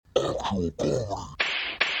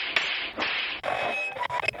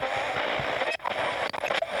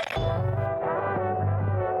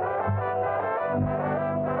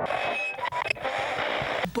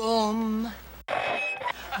Boom.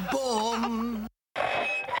 Boom.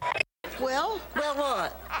 Well,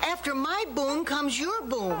 what? after my boom comes your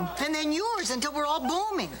boom, and then yours until we're all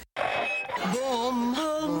booming. Boom.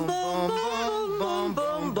 Boom, boom, boom, boom,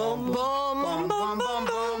 boom, boom, boom, boom, boom,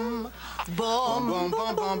 boom. Boom, boom,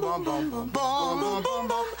 boom, boom, boom, boom, boom, boom, boom,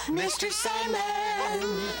 boom. Mr. Simon,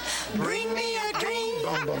 bring me a dream.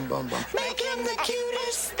 Make him the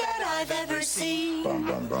cutest that I've ever seen.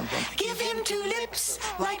 Give him two lips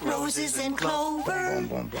like roses and clover. And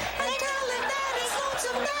tell him that his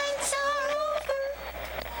lonesome nights are over.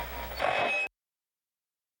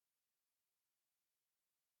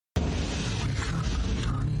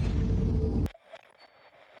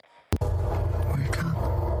 Wake up.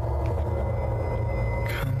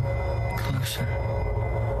 Come closer.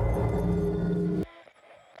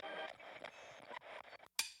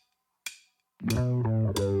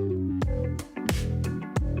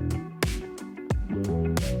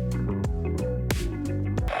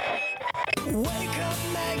 Wake up,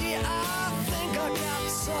 Maggie, I think I got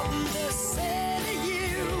something to say to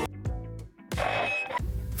you.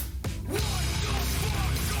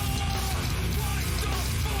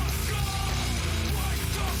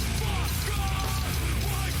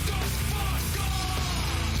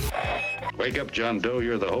 Wake up, John Doe,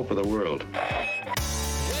 you're the hope of the world.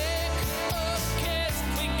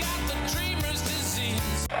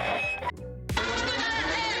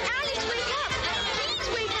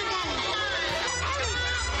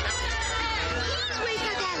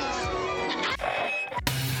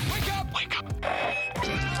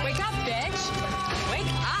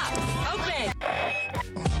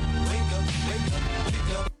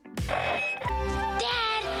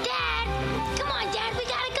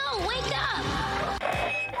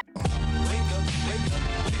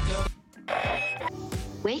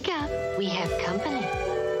 Wake up, we have company.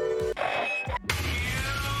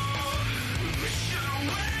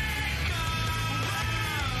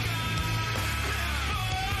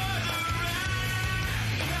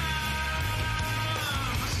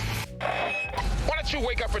 Why don't you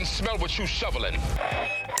wake up and smell what you shoveling?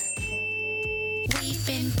 We've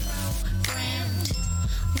been programmed.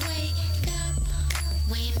 Wake up,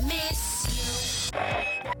 we miss you.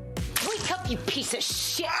 Wake up, you piece of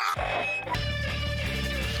shit!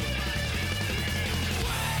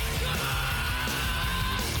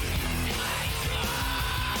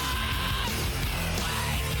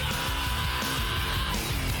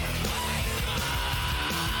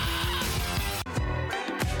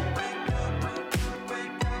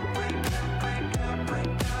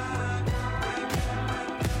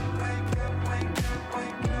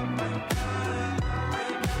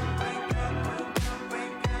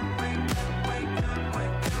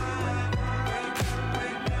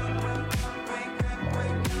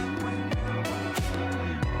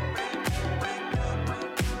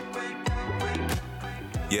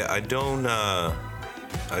 Yeah, I don't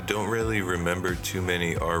really remember too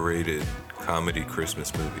many R-rated comedy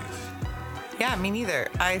Christmas movies. Yeah, me neither.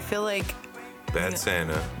 I feel like Bad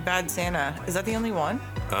Santa. Bad Santa. Is that the only one?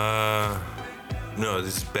 No,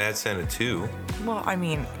 this is Bad Santa 2. Well, I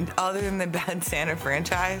mean, other than the Bad Santa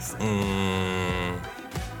franchise?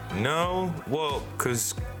 No. Well,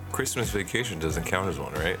 because Christmas Vacation doesn't count as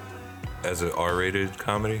one, right? As an R-rated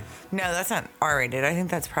comedy? No, that's not R-rated. I think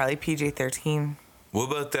that's probably PG-13. What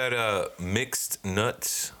about that Mixed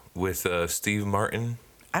Nuts with Steve Martin?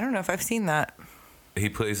 I don't know if I've seen that. He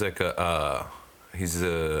plays like he's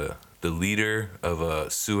the leader of a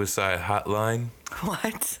suicide hotline.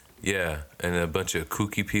 What? Yeah, and a bunch of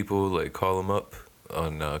kooky people like call him up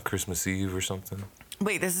on Christmas Eve or something.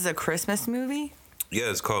 Wait, this is a Christmas movie? Yeah,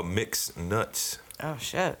 it's called Mixed Nuts. Oh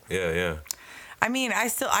shit. Yeah. I mean, I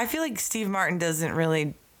feel like Steve Martin doesn't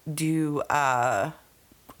really do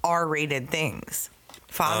R-rated things.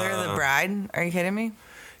 Father of the Bride? Are you kidding me?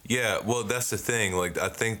 Yeah, well, that's the thing. Like, I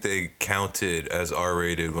think they counted as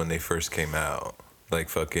R-rated when they first came out. Like,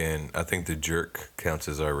 fucking, I think The Jerk counts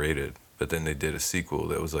as R-rated. But then they did a sequel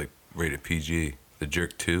that was, like, rated PG. The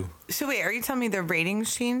Jerk 2. So wait, are you telling me the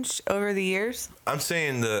ratings changed over the years? I'm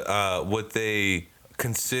saying the what they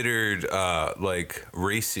considered, like,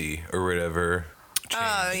 racy or whatever changed.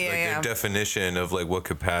 Oh, yeah, like, their definition of, like, what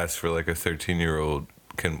could pass for, like, a 13-year-old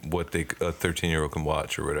a 13-year-old can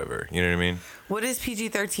watch or whatever. You know what I mean? What is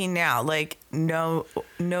PG-13 now? Like no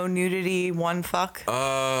nudity, one fuck?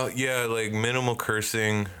 Yeah, like minimal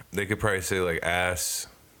cursing. They could probably say like ass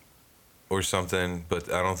or something,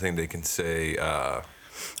 but I don't think they can say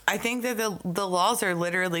I think that the laws are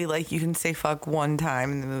literally like you can say fuck one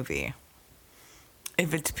time in the movie.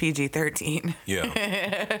 If it's PG-13. Yeah.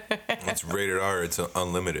 It's rated R. It's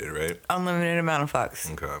unlimited, right? Unlimited amount of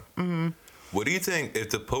fucks. Okay. Mm-hmm. What do you think if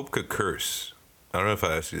the Pope could curse? I don't know if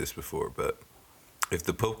I asked you this before, but if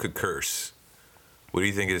the Pope could curse, what do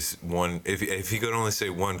you think is one? If he could only say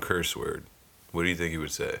one curse word, what do you think he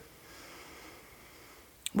would say?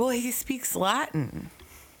 Well, he speaks Latin.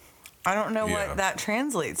 I don't know what that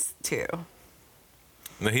translates to.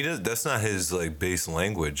 No, he does. That's not his like base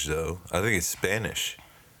language, though. I think it's Spanish.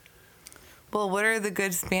 Well, what are the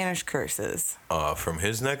good Spanish curses? From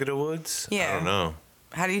his neck of the woods. Yeah. I don't know.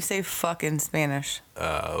 How do you say fuck in Spanish?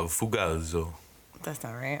 Fugazo. That's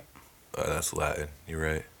not right. That's Latin. You're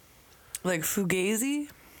right. Like fugazi?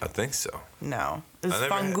 I think so. No, it's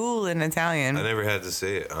fangul in Italian. I never had to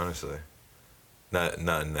say it, honestly. Not in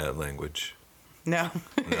that language. No.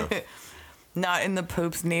 No. Not in the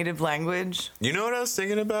Pope's native language. You know what I was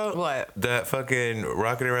thinking about? What? That fucking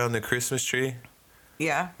rocking around the Christmas tree.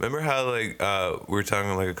 Yeah. Remember how like we were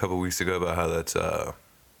talking like a couple weeks ago about how that's the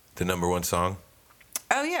 #1 song?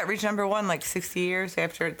 Oh yeah, it reached #1 like 60 years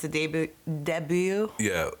after its debut.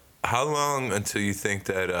 Yeah. How long until you think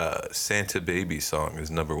that Santa Baby song is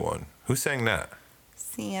 #1? Who sang that?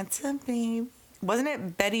 Santa Baby. Wasn't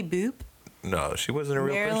it Betty Boop? No, she wasn't a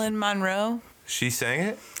real person. Marilyn Monroe. She sang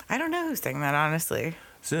it? I don't know who sang that, honestly.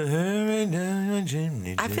 So hurry down your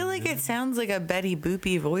chimney. I feel like it sounds like a Betty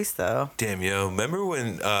Boopy voice, though. Damn, yo. Remember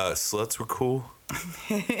when sluts were cool?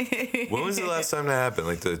 When was the last time that happened?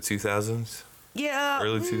 Like the 2000s? Yeah.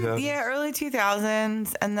 Early 2000s? Yeah, early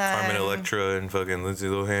 2000s. And then... Carmen Electra and fucking Lindsay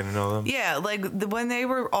Lohan and all them? Yeah, like when they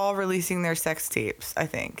were all releasing their sex tapes, I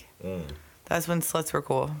think. That's when sluts were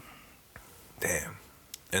cool. Damn.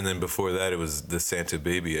 And then before that, it was the Santa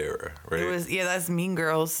Baby era, right? It was, yeah, that's Mean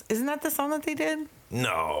Girls. Isn't that the song that they did?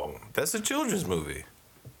 No, that's a children's movie.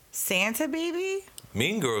 Santa Baby?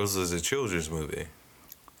 Mean Girls is a children's movie.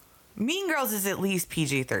 Mean Girls is at least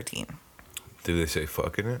PG-13. Do they say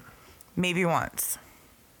fuck in it? Maybe once.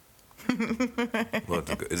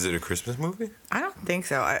 Is it a Christmas movie? I don't think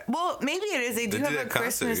so. Well, maybe it is. They do have a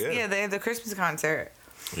Christmas. Concert, yeah, they have the Christmas concert.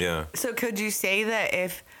 Yeah. So could you say that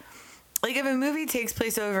if a movie takes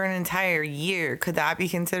place over an entire year, could that be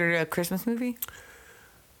considered a Christmas movie?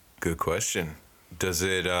 Good question. Does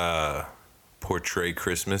it portray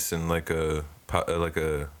Christmas in like a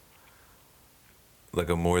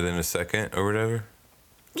more than a second or whatever?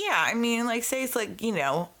 Yeah, I mean, like say it's like,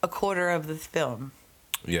 a quarter of the film.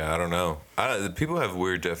 Yeah, I don't know. People have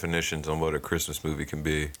weird definitions on what a Christmas movie can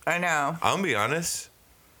be. I know. I'm gonna be honest.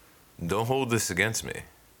 Don't hold this against me.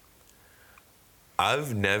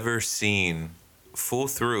 I've never seen full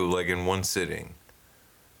through, like in one sitting,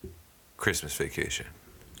 Christmas Vacation.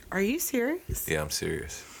 Are you serious? Yeah, I'm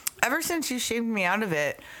serious. Ever since you shamed me out of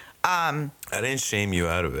it, I didn't shame you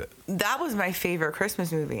out of it. that was my favorite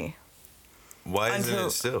Christmas movie. Why isn't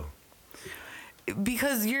it still?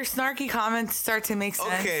 Because your snarky comments start to make sense.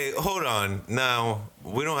 Okay, hold on. Now,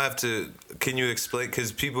 we don't have to... Can you explain?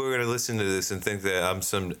 Because people are going to listen to this and think that I'm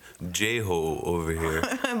some J-hole over here.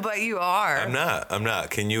 But you are. I'm not.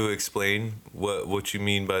 Can you explain what you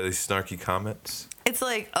mean by these snarky comments? It's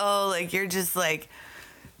like, oh, like you're just like,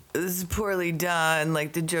 this is poorly done.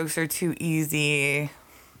 Like the jokes are too easy.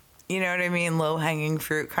 You know what I mean? Low-hanging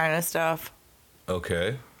fruit kind of stuff.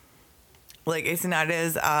 Okay. Like it's not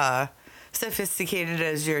as sophisticated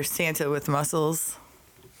as your Santa with muscles.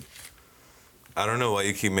 I don't know why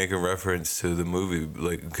you keep making reference to the movie,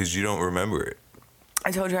 like, because you don't remember it.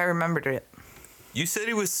 I told you I remembered it. You said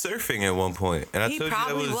he was surfing at one point, and He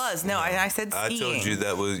probably was. No, I said skiing. I told you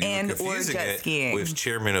that was you and were confusing or jet it skiing. with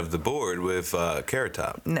chairman of the board with Carrot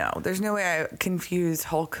Top. No, there's no way I confused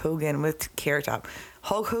Hulk Hogan with Carrot Top.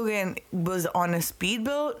 Hulk Hogan was on a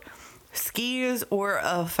speedboat, skis, or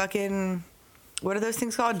a fucking, what are those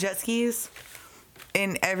things called? Jet skis?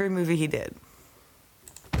 In every movie he did.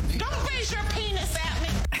 Don't face your penis at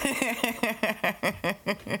me.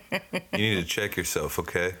 You need to check yourself,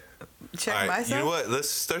 okay? Check All right, myself? you know what? Let's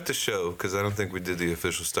start the show because I don't think we did the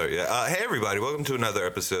official start yet. Hey, everybody. Welcome to another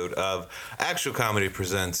episode of Actual Comedy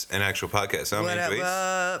Presents an Actual Podcast. I'm Andrew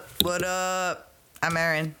Ace. What up? I'm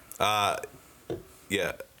Aaron.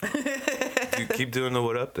 Yeah. You keep doing the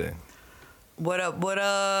what up thing. What up?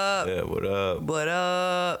 Yeah, what up? What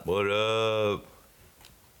up? What up?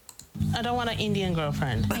 I don't want an Indian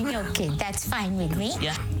girlfriend. Okay, that's fine with me.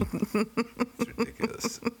 Yeah. It's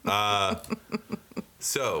ridiculous.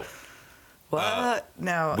 So... What?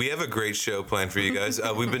 No. We have a great show planned for you guys.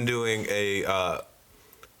 We've been doing a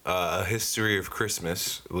a history of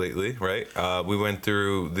Christmas lately, right? We went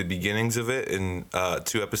through the beginnings of it in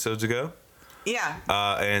 2 episodes ago. Yeah.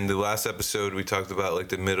 And the last episode we talked about like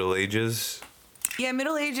the Middle Ages. Yeah,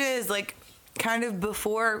 Middle Ages, like kind of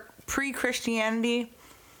before pre-Christianity.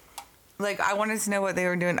 Like I wanted to know what they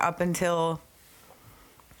were doing up until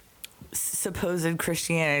supposed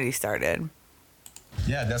Christianity started.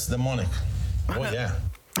 Yeah, that's demonic. Oh yeah.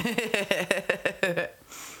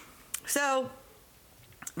 So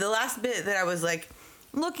the last bit that I was like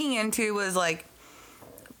looking into was like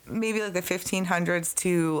maybe like the 1500s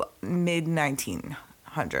to mid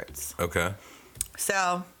 1900s. Okay.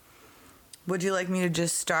 So would you like me to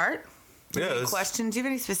just start? Yeah. Any questions? Do you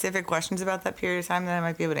have any specific questions about that period of time that I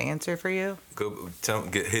might be able to answer for you?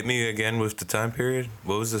 Hit me again with the time period.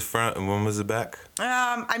 What was the front and when was the back?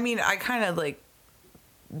 I mean, I kind of like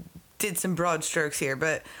did some broad strokes here,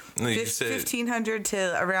 but No, you said 1500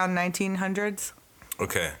 to around 1900s.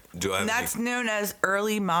 Okay. And that's known as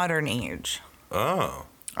early modern age. Oh.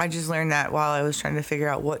 I just learned that while I was trying to figure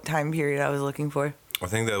out what time period I was looking for. I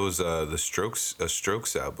think that was the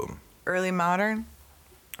Strokes album. Early modern?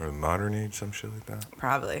 Or modern age, some shit like that.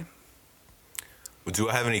 Probably. Do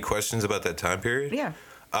I have any questions about that time period? Yeah.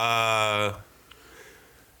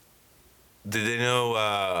 Did they know?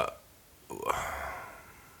 All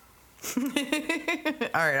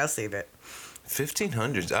right, I'll save it.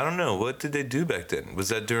 1500s. I don't know. What did they do back then? Was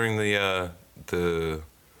that during the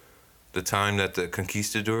time that the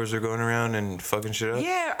conquistadors are going around and fucking shit up?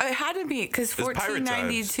 Yeah, it had to be because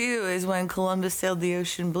 1492 is when Columbus sailed the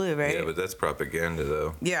ocean blue, right? Yeah, but that's propaganda,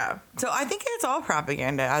 though. Yeah. So I think it's all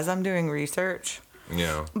propaganda as I'm doing research.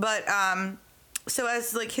 Yeah. But so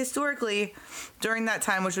as like historically during that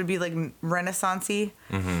time, which would be like Renaissance-y,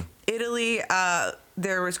 Italy,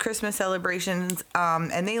 there was Christmas celebrations,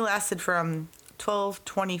 and they lasted from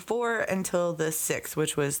 1224 until the 6th,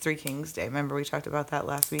 which was Three Kings Day. Remember we talked about that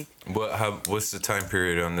last week? What's the time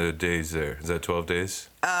period on the days there? Is that 12 days?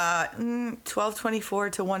 1224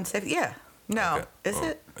 to 160. Yeah. No. Okay. Is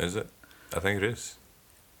it? Is it? I think it is.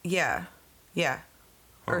 Yeah. Yeah.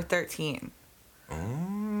 Or 13.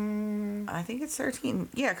 I think it's 13.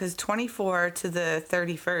 Yeah, because 24 to the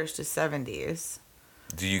 31st is 70s.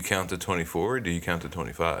 Do you count the 24 or do you count the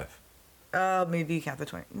 25? Maybe you count the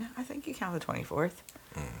 20. No, I think you count the 24th.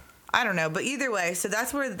 I don't know, but either way, so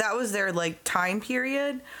that was their like time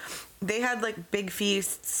period. They had like big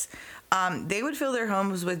feasts. They would fill their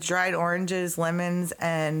homes with dried oranges, lemons,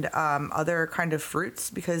 and other kind of fruits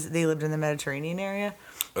because they lived in the Mediterranean area.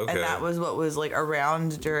 Okay. And that was what was like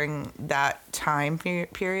around during that time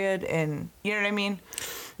period. And you know what I mean?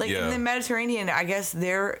 Like in the Mediterranean, I guess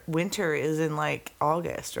their winter is in like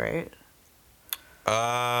August, right?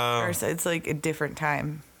 Or so it's like a different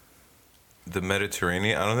time. The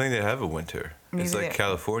Mediterranean? I don't think they have a winter. It's like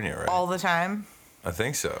California, right? All the time? I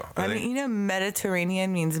think so. I mean, you know,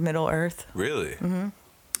 Mediterranean means Middle Earth. Really? Mm-hmm.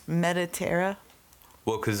 Mediterra.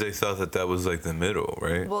 Well, because they thought that was like the middle,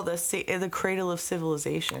 right? Well, the cradle of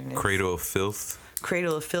civilization. Cradle of filth?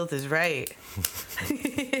 Cradle of filth is right.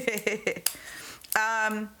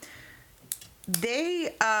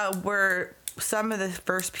 They were some of the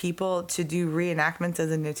first people to do reenactments of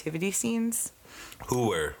the nativity scenes. Who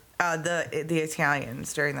were? The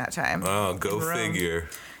Italians during that time. Oh, go figure.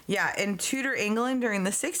 Yeah, in Tudor England during the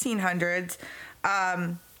 1600s,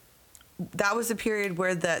 that was a period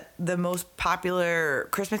where the most popular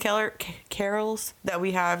Christmas carols that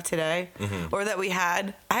we have today, or that we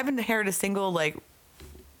had, I haven't heard a single like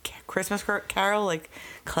Christmas carol like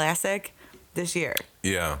classic this year.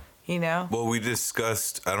 Yeah. You know? Well, we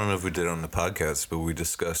discussed, I don't know if we did on the podcast, but we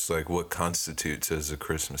discussed like what constitutes as a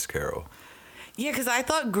Christmas carol. Yeah, because I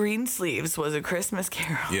thought Greensleeves was a Christmas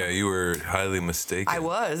carol. Yeah, you were highly mistaken. I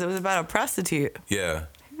was. It was about a prostitute. Yeah.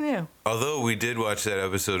 Who knew? Although we did watch that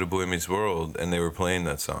episode of Boy Meets World and they were playing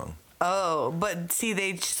that song. Oh, but see,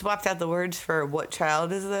 they swapped out the words for "What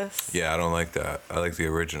child is this?" Yeah, I don't like that. I like the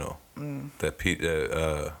original. That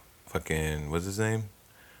fucking, what's his name?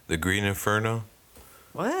 The Green Inferno.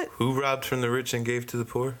 What? Who robbed from the rich and gave to the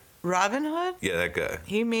poor? Robin Hood? Yeah, that guy.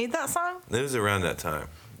 He made that song? It was around that time.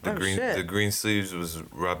 Shit. The green sleeves was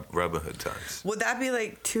Robin Hood times. Would that be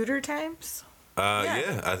like Tudor times?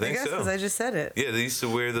 Yeah, I think so. Because I just said it. Yeah, they used to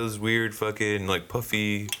wear those weird fucking like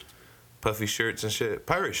puffy shirts and shit.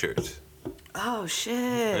 Pirate shirts. Oh shit.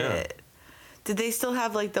 Yeah. Did they still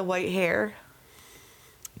have like the white hair?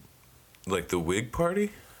 Like the wig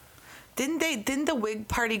party? Didn't the wig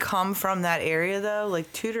party come from that area though?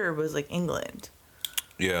 Like Tudor was like England.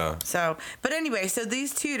 Yeah. So, but anyway, so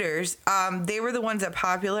these Tudors, they were the ones that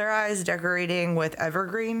popularized decorating with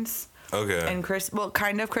evergreens. Okay. And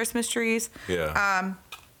kind of Christmas trees. Yeah.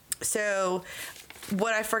 So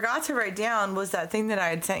what I forgot to write down was that thing that I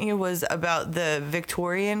had sent you was about the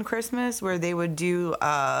Victorian Christmas where they would do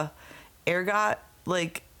ergot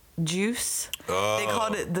like juice. Oh. They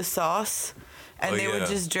called it the sauce. And they would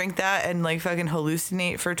just drink that and like fucking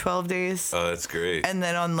hallucinate for 12 days. Oh, that's great. And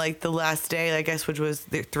then on like the last day, I guess, which was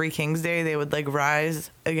the Three Kings Day, they would like rise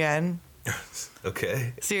again.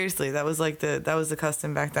 Okay. Seriously, that was the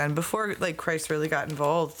custom back then before like Christ really got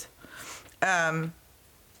involved. In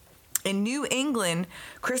New England,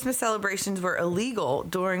 Christmas celebrations were illegal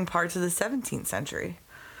during parts of the 17th century.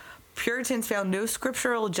 Puritans found no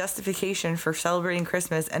scriptural justification for celebrating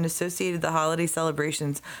Christmas and associated the holiday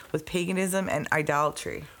celebrations with paganism and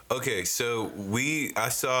idolatry. Okay, so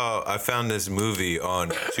I found this movie on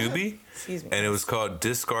Tubi, Excuse me. and it was called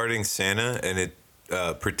Discarding Santa, and it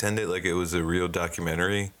pretended like it was a real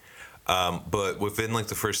documentary. But within like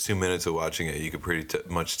the first 2 minutes of watching it, you could pretty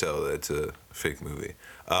much tell that it's a fake movie.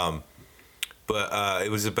 But it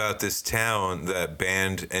was about this town that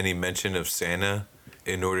banned any mention of Santa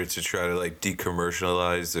in order to try to like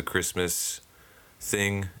decommercialize the Christmas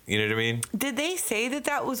thing. You know what I mean? Did they say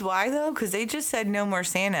that was why though? Because they just said no more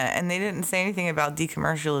Santa, and they didn't say anything about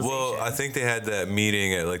decommercialization. Well, I think they had that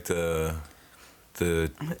meeting at like the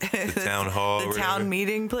town hall. The town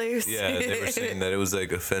meeting place. Yeah, they were saying that it was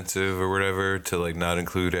like offensive or whatever to like not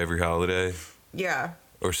include every holiday. Yeah.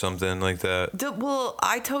 Or something like that. Well,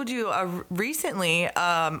 I told you recently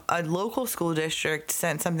a local school district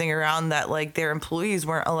sent something around that like their employees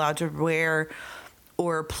weren't allowed to wear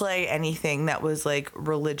or play anything that was like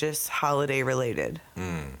religious holiday related.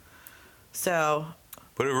 So.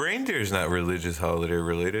 But a reindeer's not religious holiday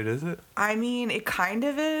related, is it? I mean, it kind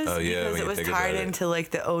of is. Oh, yeah, because it was tied into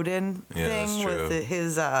like the Odin thing with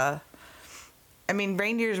his. I mean,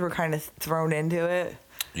 reindeers were kind of thrown into it.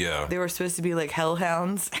 Yeah. They were supposed to be like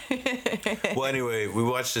hellhounds. Well, anyway, we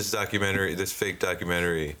watched this fake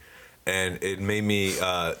documentary, and it made me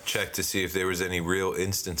check to see if there was any real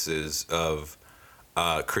instances of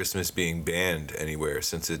Christmas being banned anywhere,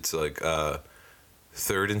 since it's like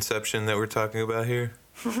third inception that we're talking about here.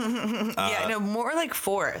 Yeah, no, more like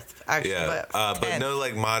fourth, actually. Yeah, but no,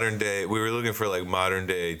 like modern day. We were looking for like modern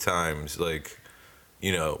day times, like,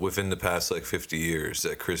 you know, within the past like 50 years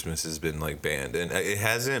that Christmas has been like banned, and it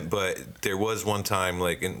hasn't. But there was one time,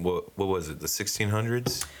 like in what was it, the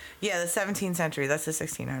 1600s? Yeah, the 17th century. That's the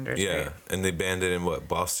 1600s. Yeah, right? And they banned it in what,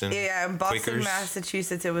 Boston? Yeah, in Boston, Quakers?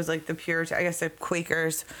 Massachusetts. It was like the the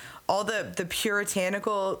Quakers, all the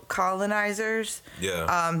puritanical colonizers.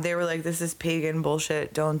 Yeah. They were like, this is pagan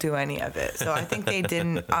bullshit. Don't do any of it. So I think they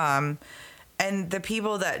didn't. And the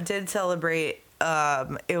people that did celebrate,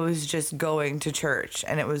 it was just going to church,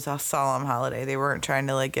 and it was a solemn holiday. They weren't trying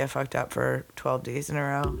to like get fucked up for 12 days in a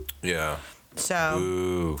row. Yeah.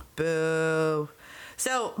 So boo.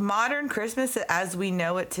 So modern Christmas, as we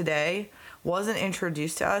know it today, wasn't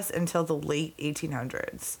introduced to us until the late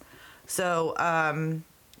 1800s. So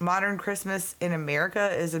modern Christmas in America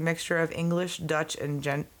is a mixture of English, Dutch,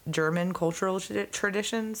 and German cultural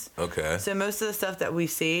traditions. Okay. So most of the stuff that we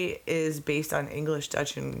see is based on English,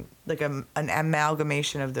 Dutch, and like an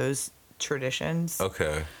amalgamation of those traditions.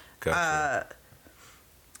 Okay. Gotcha.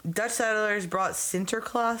 Dutch settlers brought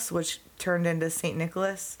Sinterklaas, which turned into St.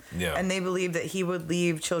 Nicholas. Yeah. And they believed that he would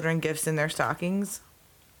leave children gifts in their stockings.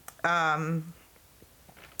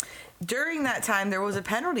 During that time, there was a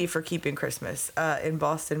penalty for keeping Christmas in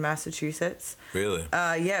Boston, Massachusetts. Really?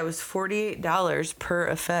 Yeah, it was $48 per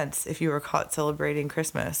offense if you were caught celebrating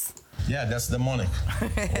Christmas. Yeah, that's demonic.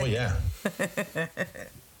 Oh, yeah.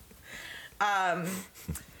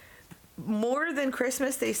 More than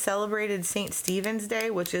Christmas, they celebrated St. Stephen's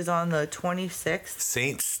Day, which is on the 26th.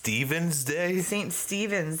 St. Stephen's Day? St.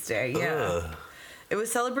 Stephen's Day, yeah. Ugh. It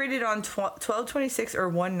was celebrated on 12/26 or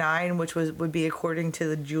 1/9, which would be according to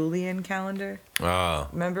the Julian calendar. Oh.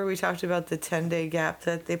 Remember we talked about the 10-day gap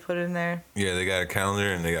that they put in there? Yeah, they got a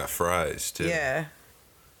calendar and they got fries too. Yeah.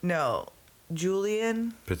 No.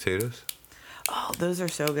 Julian? Potatoes? Oh, those are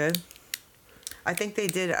so good. I think they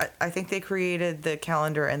did. I think they created the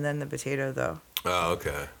calendar and then the potato, though. Oh,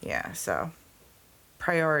 okay. Yeah, so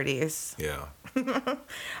priorities. Yeah.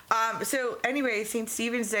 So anyway, St.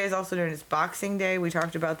 Stephen's Day is also known as Boxing Day. We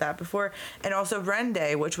talked about that before. And also Wren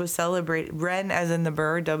Day, which was celebrated, Wren as in the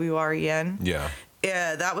bird, W-R-E-N. Yeah.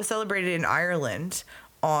 Yeah, that was celebrated in Ireland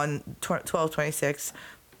on 12/26.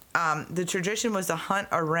 The tradition was to hunt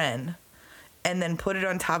a wren and then put it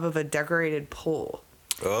on top of a decorated pole.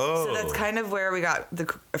 Oh. So that's kind of where we got the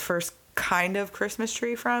first kind of Christmas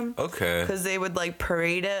tree from. Okay. Because they would like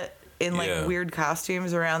parade it in like Yeah. weird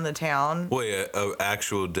costumes around the town. Wait, an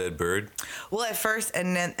actual dead bird? Well, at first,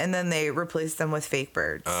 and then they replaced them with fake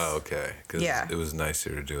birds. Oh, okay. Because Yeah. it was nicer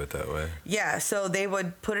to do it that way. Yeah, so they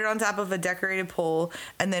would put it on top of a decorated pole,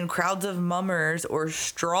 and then crowds of mummers or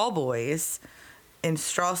straw boys in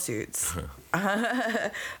straw suits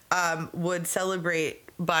would celebrate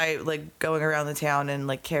by like going around the town and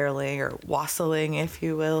like caroling or wassailing, if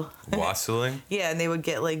you will. Wassailing? Yeah, and they would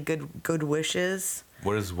get like good wishes.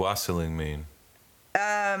 What does wassailing mean?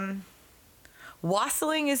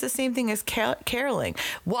 Wassailing is the same thing as caroling.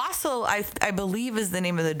 Wassail, I believe, is the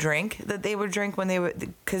name of the drink that they would drink when they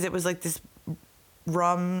would, because it was like this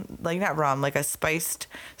rum, like not rum, like a spiced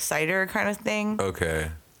cider kind of thing.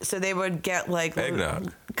 Okay. So they would get like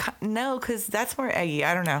Eggnog. No, because that's more eggy.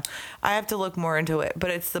 I don't know. I have to look more into it. But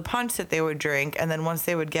it's the punch that they would drink, and then once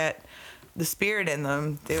they would get the spirit in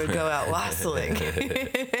them, they would go out wassailing.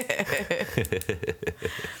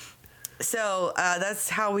 So that's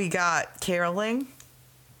how we got caroling.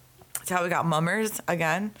 That's how we got mummers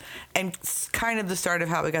again, and it's kind of the start of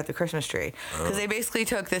how we got the Christmas tree. Because they basically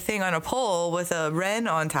took the thing on a pole with a wren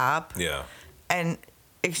on top, Yeah. and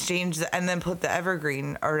exchanged and then put the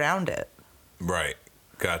evergreen around it. Right.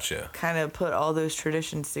 Gotcha. Kind of put all those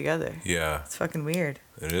traditions together. Yeah. It's fucking weird.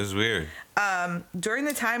 It is weird. During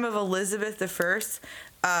the time of Elizabeth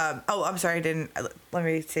I, I'm sorry, I didn't. Let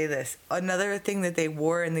me say this. Another thing that they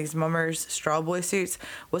wore in these mummers straw boy suits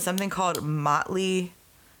was something called motley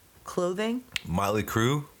clothing. Motley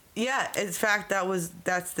Crue? Yeah, in fact,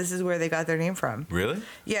 this is where they got their name from. Really?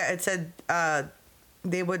 Yeah, it said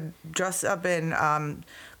they would dress up in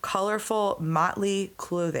colorful motley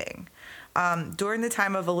clothing. During the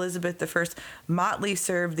time of Elizabeth I, motley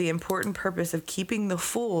served the important purpose of keeping the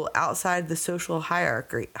fool outside the social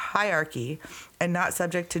hierarchy and not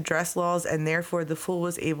subject to dress laws, and therefore the fool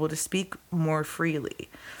was able to speak more freely.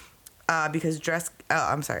 Because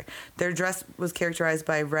their dress was characterized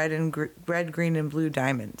by red, green, and blue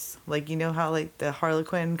diamonds. Like, you know how like the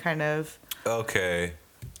Harlequin kind of. Okay.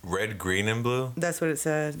 Red, green, and blue? That's what it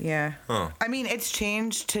said, yeah. Huh. I mean, it's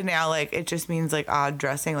changed to now, like, it just means, like, odd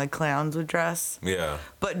dressing, like clowns would dress. Yeah.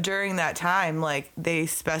 But during that time, like, they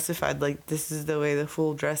specified, like, this is the way the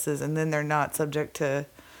fool dresses, and then they're not subject to,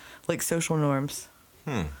 like, social norms.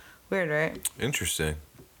 Weird, right? Interesting.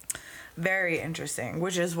 Very interesting,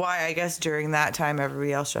 which is why I guess during that time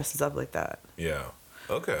everybody else dresses up like that. Yeah.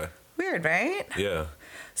 Okay. Weird, right? Yeah.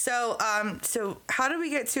 So how did we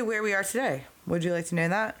get to where we are today? Would you like to know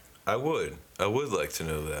that? I would like to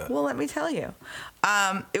know that. Well, let me tell you.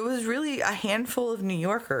 It was really a handful of New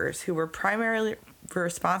Yorkers who were primarily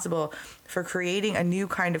responsible for creating a new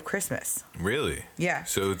kind of Christmas. Really? Yeah.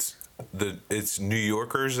 So it's New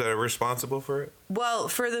Yorkers that are responsible for it? Well,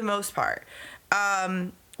 for the most part.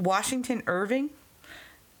 Washington Irving,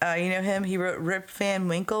 you know him? He wrote Rip Van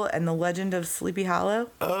Winkle and the Legend of Sleepy Hollow.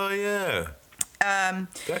 Oh, yeah.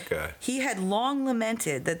 That guy. He had long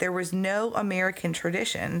lamented that there was no American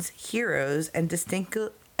traditions, heroes, and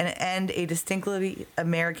a distinctly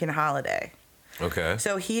American holiday. Okay.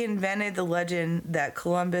 So he invented the legend that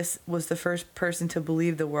Columbus was the first person to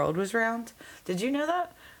believe the world was round. Did you know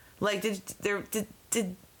that? Like,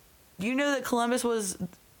 did you know that Columbus was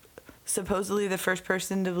supposedly the first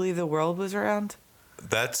person to believe the world was round?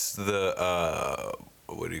 That's the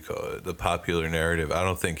what do you call it? The popular narrative. I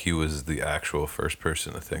don't think he was the actual first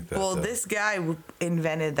person to think that. Well, though. this guy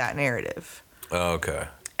invented that narrative. Oh, okay.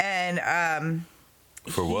 And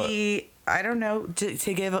for what? I don't know,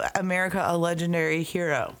 to give America a legendary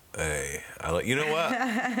hero. Hey, you know what?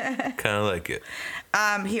 Kind of like it.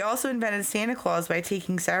 He also invented Santa Claus by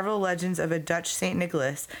taking several legends of a Dutch Saint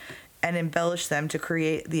Nicholas and embellished them to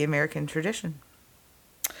create the American tradition.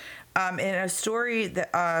 In a story that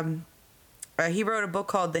he wrote a book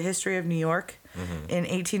called The History of New York in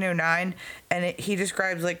 1809, and he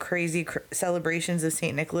describes like crazy celebrations of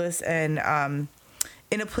Saint Nicholas, and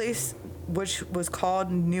in a place which was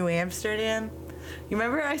called New Amsterdam. You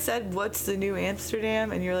remember I said, what's the New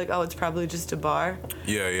Amsterdam? And you're like, oh, it's probably just a bar.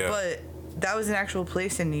 Yeah. But that was an actual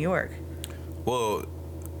place in New York. Well,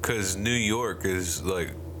 because New York is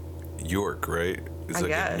like York, right? It's I like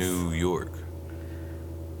guess. a New York.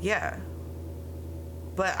 Yeah.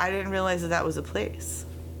 But I didn't realize that was a place.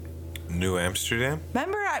 New Amsterdam?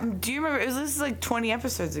 Remember, do you remember, this is like 20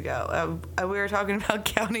 episodes ago. We were talking about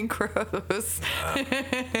Counting Crows.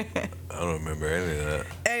 I don't remember any of that.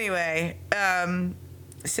 Anyway,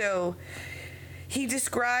 so he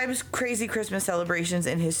describes crazy Christmas celebrations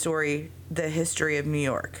in his story, The History of New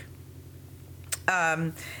York.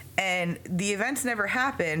 And the events never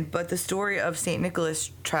happened, but the story of St.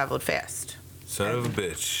 Nicholas traveled fast. Son of a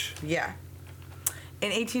bitch. Yeah. In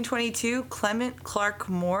 1822, Clement Clark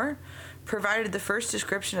Moore provided the first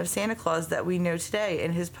description of Santa Claus that we know today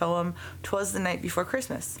in his poem "'Twas the Night Before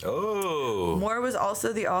Christmas." Oh. Moore was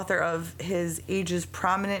also the author of his age's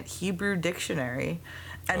prominent Hebrew dictionary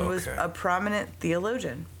and was a prominent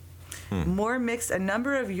theologian. Moore mixed a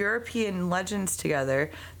number of European legends together: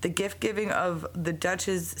 the gift-giving of the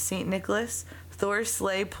Dutch's St. Nicholas, Thor's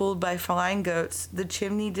sleigh pulled by flying goats, the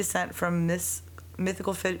chimney descent from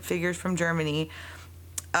mythical figures from Germany,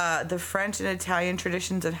 the French and Italian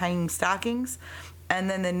traditions of hanging stockings, and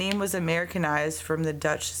then the name was Americanized from the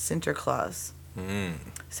Dutch Sinterklaas.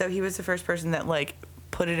 So he was the first person that like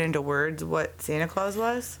put it into words what Santa Claus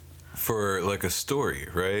was. For like a story,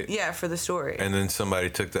 right? Yeah, for the story. And then somebody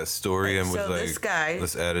took that story and was so like, this guy,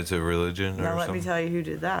 let's add it to religion or now let something? me tell you who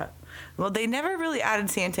did that. Well, they never really added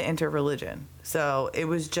Santa into religion. So it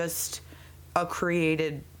was just a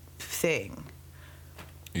created thing.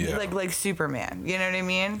 Yeah. Like Superman. You know what I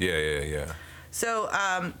mean? Yeah. So,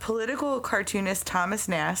 political cartoonist Thomas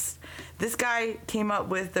Nast, this guy came up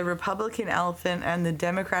with the Republican elephant and the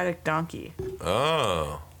Democratic donkey.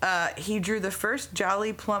 Oh. He drew the first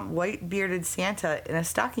jolly, plump, white-bearded Santa in a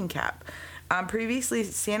stocking cap. Previously,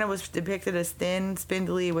 Santa was depicted as thin,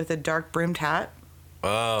 spindly, with a dark-brimmed hat.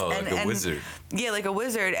 Oh, like a wizard. Yeah, like a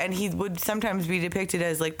wizard, and he would sometimes be depicted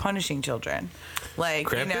as like punishing children, like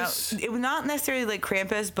Krampus? it was not necessarily like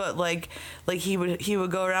Krampus, but like he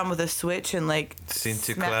would go around with a switch and like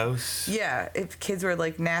Santa Claus. Yeah, if kids were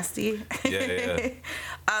like nasty. Yeah.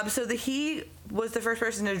 So he was the first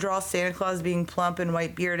person to draw Santa Claus being plump and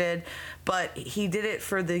white bearded, but he did it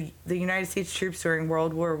for the United States troops during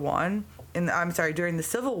World War I. During the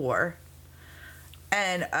Civil War.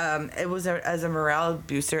 And it was as a morale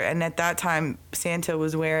booster. And at that time, Santa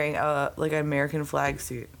was wearing like an American flag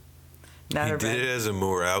suit. He did it as a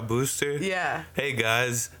morale booster? Yeah. Hey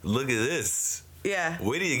guys, look at this. Yeah.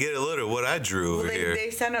 Wait till you get a load of what I drew over here. They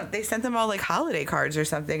sent them all like holiday cards or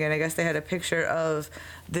something, and I guess they had a picture of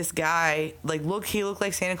this guy. Like, he looked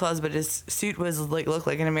like Santa Claus, but his suit was looked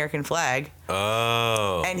like an American flag.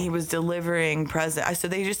 Oh. And he was delivering presents. So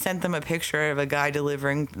they just sent them a picture of a guy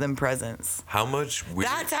delivering them presents. How much weird?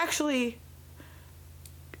 That's actually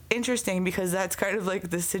interesting because that's kind of like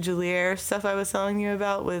the sigilier stuff I was telling you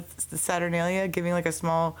about with the Saturnalia, giving like a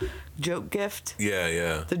small joke gift.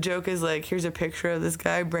 Yeah. The joke is like, here's a picture of this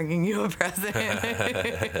guy bringing you a present.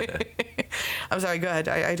 I'm sorry, go ahead.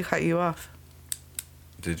 I cut you off.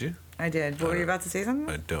 Did you? I did. What were you about to say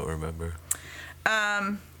something? I don't remember.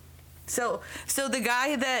 So the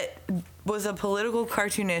guy that was a political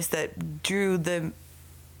cartoonist that drew the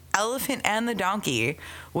elephant and the donkey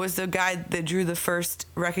was the guy that drew the first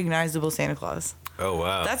recognizable Santa Claus. Oh,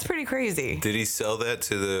 wow. That's pretty crazy. Did he sell that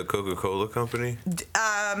to the Coca-Cola company?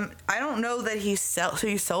 I don't know that he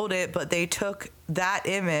sold it, but they took that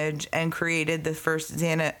image and created the first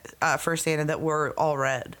Santa that were all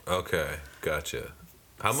red. Okay, gotcha.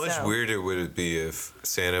 How much weirder would it be if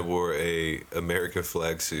Santa wore a American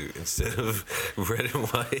flag suit instead of red and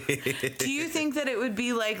white? Do you think that it would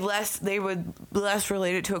be like less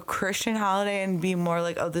relate it to a Christian holiday and be more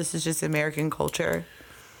like, oh, this is just American culture?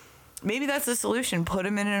 Maybe that's the solution. Put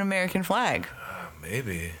him in an American flag.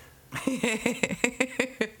 Maybe.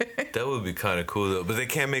 That would be kind of cool though. But they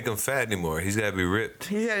can't make him fat anymore. He's got to be ripped.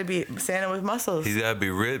 He's got to be Santa with muscles. He's got to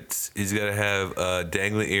be ripped. He's got to have a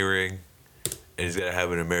dangling earring. And he's got to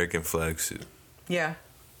have an American flag suit. Yeah.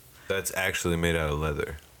 That's actually made out of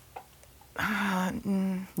leather.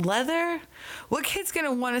 Leather? What kid's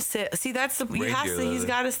gonna want to sit? See, that's the he's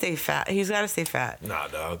got to stay fat. He's got to stay fat. Nah,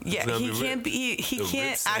 dog. Yeah, he can't be. He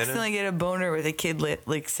can't accidentally get a boner with a kid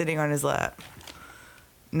like sitting on his lap.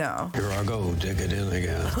 No. Here I go, dig it in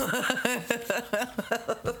again.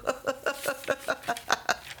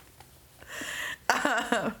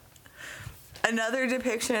 Another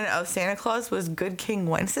depiction of Santa Claus was Good King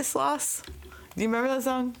Wenceslas. Do you remember that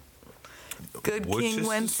song? Good King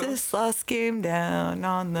Wenceslas came down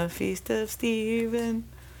on the feast of Stephen.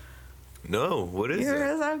 No, what is it? You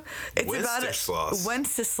remember that song? It's Wenceslas. about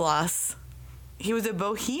Wenceslas. He was a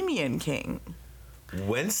Bohemian king.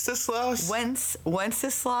 Wenceslas?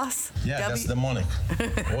 Wenceslas? Yeah, that's demonic.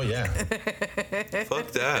 Oh, yeah.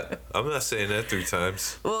 Fuck that. I'm not saying that 3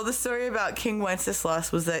 times. Well, the story about King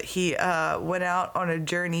Wenceslas was that he went out on a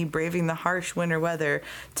journey braving the harsh winter weather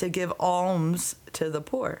to give alms to the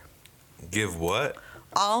poor. Give what?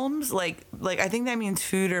 Alms? Like I think that means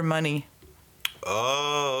food or money.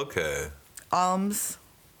 Oh, okay. Alms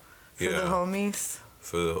for the homies.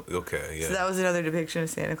 Okay, yeah. So that was another depiction of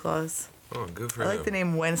Santa Claus. Oh, good for I him. like the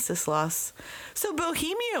name Wenceslas. So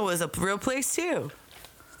Bohemia was a real place too.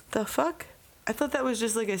 The fuck? I thought that was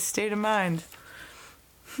just like a state of mind.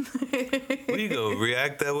 What do you go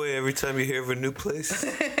react that way every time you hear of a new place?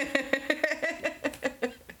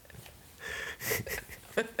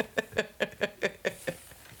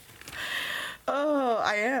 Oh,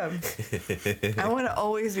 I am. I want to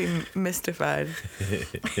always be mystified.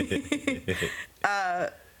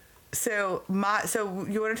 So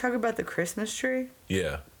you want to talk about the Christmas tree?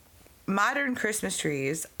 Yeah. Modern Christmas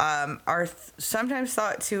trees are sometimes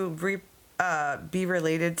thought to be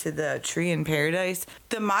related to the tree in paradise.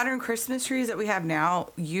 The modern Christmas trees that we have now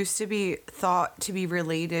used to be thought to be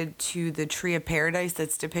related to the tree of paradise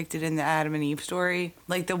that's depicted in the Adam and Eve story,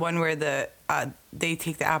 like the one where they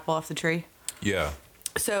take the apple off the tree. Yeah.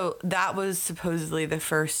 So that was supposedly the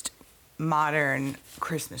first modern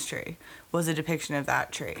Christmas tree, was a depiction of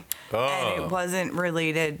that tree. Oh. And it wasn't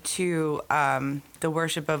related to the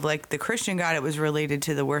worship of like the Christian God. It was related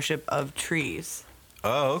to the worship of trees.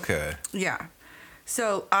 Oh, okay. Yeah.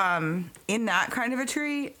 So in that kind of a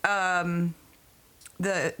tree,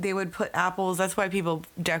 they would put apples. That's why people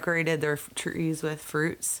decorated their trees with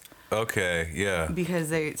fruits. Okay, yeah. Because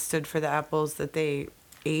they stood for the apples that they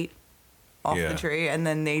ate off the tree, and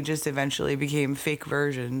then they just eventually became fake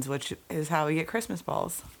versions, which is how we get Christmas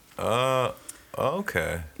balls.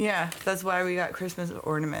 Okay. Yeah, that's why we got Christmas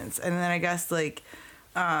ornaments. And then I guess like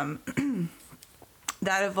that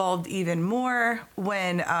evolved even more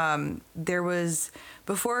when there was,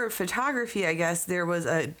 before photography, I guess there was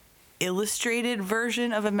a illustrated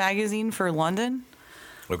version of a magazine for London.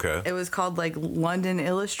 Okay. It was called like London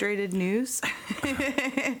Illustrated News.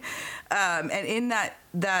 And in that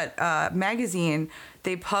magazine,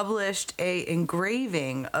 they published a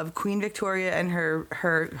engraving of Queen Victoria and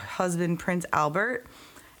her husband, Prince Albert.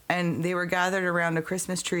 And they were gathered around a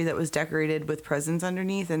Christmas tree that was decorated with presents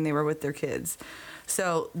underneath, and they were with their kids.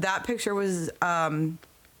 So that picture was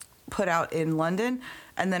put out in London.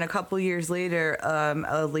 And then a couple years later,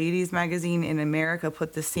 a ladies' magazine in America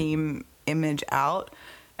put the same image out.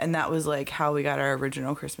 And that was like how we got our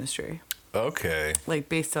original Christmas tree. Okay. Like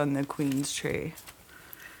based on the Queen's tree.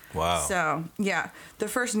 Wow. So, yeah. The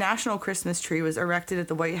first national Christmas tree was erected at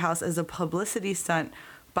the White House as a publicity stunt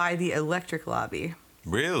by the electric lobby.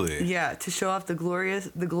 Really? Yeah, to show off the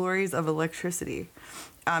glories of electricity.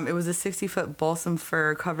 It was a 60-foot balsam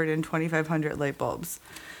fir covered in 2,500 light bulbs.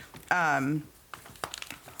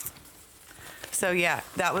 So yeah,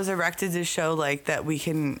 that was erected to show like that we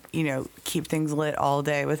can, keep things lit all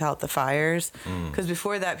day without the fires. Because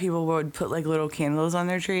before that, people would put like little candles on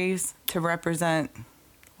their trees to represent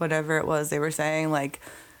whatever it was they were saying. Like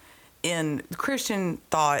in Christian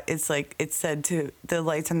thought, it's like it's said to the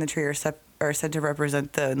lights on the tree are said to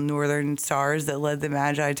represent the northern stars that led the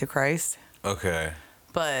Magi to Christ. Okay.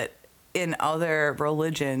 But in other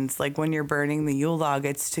religions, like when you're burning the Yule log,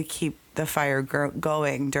 it's to keep the fire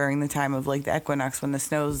going during the time of like the equinox when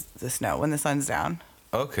when the sun's down.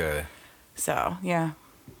 Okay. So yeah,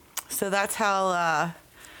 so that's how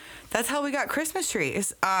we got Christmas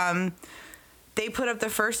trees. They put up the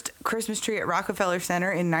first Christmas tree at Rockefeller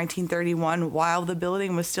Center in 1931 while the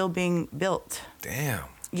building was still being built. Damn.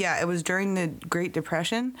 Yeah, it was during the Great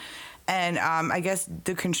Depression. And I guess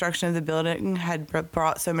the construction of the building had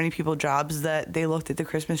brought so many people jobs that they looked at the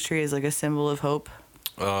Christmas tree as like a symbol of hope.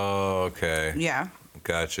 Oh, okay. Yeah.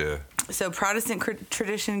 Gotcha. So Protestant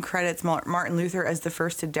tradition credits Martin Luther as the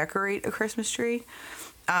first to decorate a Christmas tree.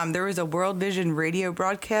 There was a World Vision radio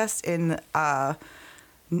broadcast in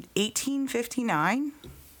 1859.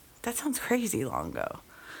 That sounds crazy long ago.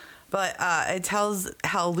 But it tells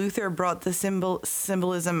how Luther brought the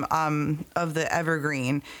symbolism of the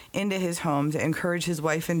evergreen into his home to encourage his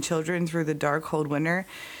wife and children through the dark, cold winter.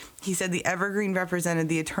 He said the evergreen represented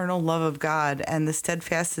the eternal love of God and the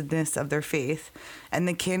steadfastness of their faith. And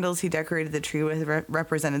the candles he decorated the tree with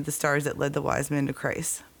represented the stars that led the wise men to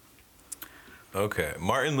Christ. Okay.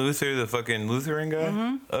 Martin Luther, the fucking Lutheran guy?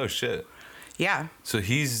 Mm-hmm. Oh, shit. Yeah. So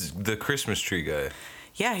he's the Christmas tree guy.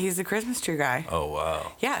 Yeah, he's the Christmas tree guy. Oh,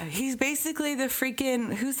 wow. Yeah, he's basically the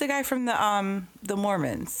freaking... Who's the guy from the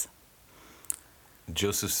Mormons?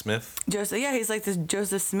 Joseph Smith? Yeah, he's like the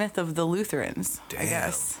Joseph Smith of the Lutherans, Damn. I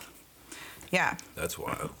guess. Yeah. That's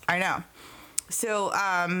wild. I know. So,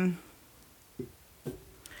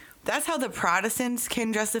 that's how the Protestants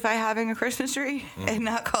can justify having a Christmas tree and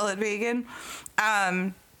not call it pagan.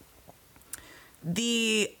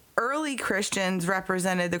 The early Christians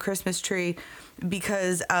represented the Christmas tree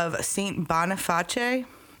because of Saint Boniface,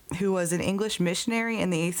 who was an English missionary in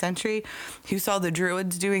the 8th century, who saw the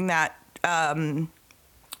Druids doing that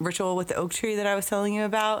ritual with the oak tree that I was telling you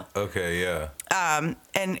about. Okay, yeah.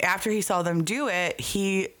 And after he saw them do it,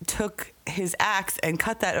 he took his axe and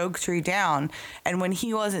cut that oak tree down. And when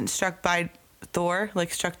he wasn't struck by Thor,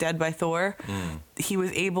 like struck dead by Thor, he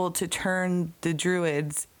was able to turn the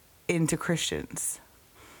druids into Christians.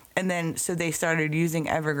 And then, so they started using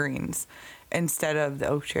evergreens instead of the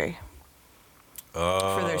oak tree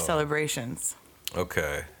for their celebrations.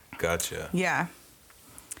 Okay, gotcha. Yeah.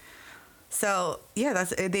 So, yeah,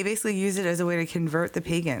 they basically use it as a way to convert the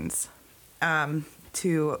pagans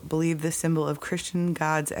to believe the symbol of Christian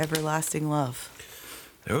God's everlasting love.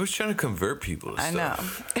 They're always trying to convert people to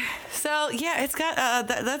stuff. I know. So, yeah, it's got,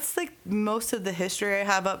 that's like most of the history I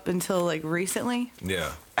have up until like recently.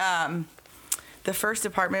 Yeah. The first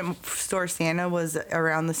department store Santa was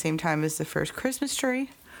around the same time as the first Christmas tree.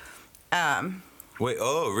 Wait,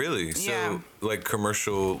 oh, really? So, Yeah. like,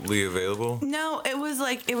 commercially available? No, it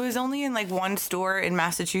was only in like one store in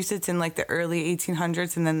Massachusetts in like the early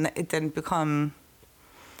 1800s, and then it didn't become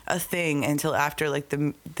a thing until after like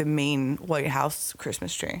the main White House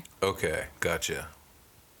Christmas tree. Okay, gotcha.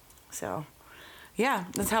 So, yeah,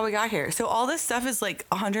 that's how we got here. So all this stuff is like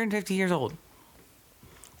 150 years old.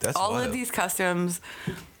 That's all wild. of these customs,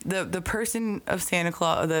 the person of Santa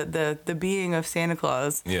Claus, the being of Santa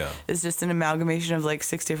Claus, is just an amalgamation of like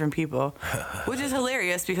 6 different people, which is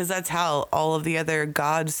hilarious because that's how all of the other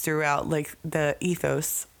gods throughout like the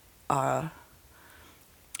ethos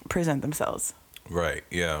present themselves. Right.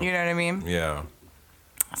 Yeah. You know what I mean? Yeah.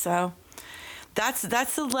 So that's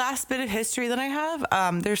the last bit of history that I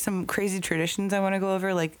have. There's some crazy traditions I want to go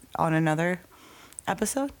over like on another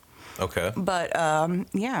episode. Okay. But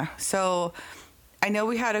yeah, so I know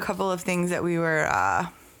we had a couple of things that we were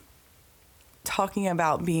talking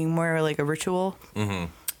about being more like a ritual. Mm-hmm.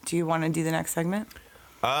 Do you want to do the next segment?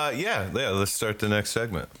 Yeah. Let's start the next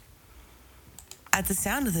segment. At the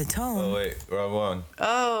sound of the tone. Oh wait, wrong one.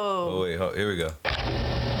 Oh wait, here we go.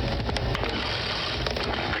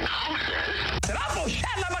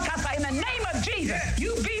 In the name of Jesus,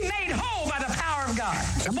 you be made whole by the power of God.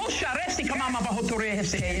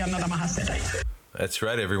 That's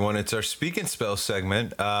right, everyone. It's our Speak and Spell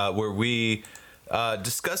segment where we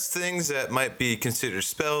discuss things that might be considered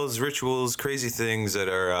spells, rituals, crazy things that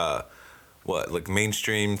are, like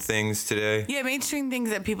mainstream things today? Yeah, mainstream things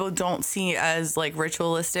that people don't see as like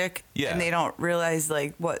ritualistic. Yeah. And they don't realize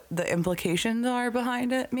like what the implications are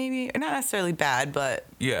behind it, maybe. Not necessarily bad, but.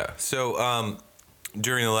 Yeah. So,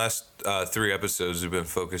 during the last 3 episodes, we've been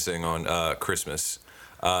focusing on Christmas.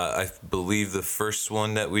 I believe the first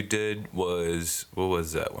one that we did was, what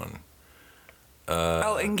was that one?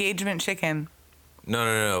 Engagement chicken.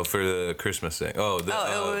 No, for the Christmas thing. It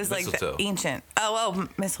was mistletoe. like the ancient.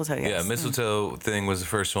 Mistletoe, yes. Yeah, mistletoe thing was the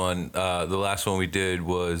first one. The last one we did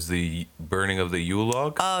was the burning of the Yule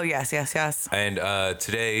log. Oh, yes. And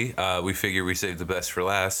today, we figured we saved the best for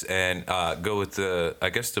last and go with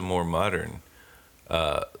the more modern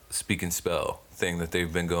speak and spell thing that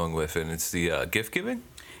they've been going with, and it's the gift giving.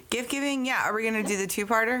 Gift giving, yeah. Are we gonna do the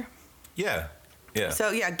 2-parter? Yeah.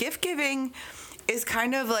 So yeah, gift giving is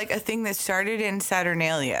kind of like a thing that started in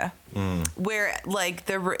Saturnalia, where like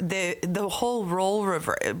the whole role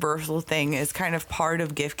reversal thing is kind of part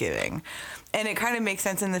of gift giving, and it kind of makes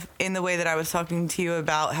sense in the way that I was talking to you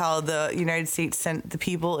about how the United States sent the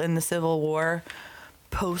people in the Civil War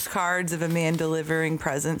postcards of a man delivering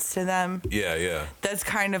presents to them. Yeah. That's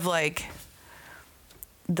kind of like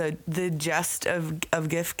the gist of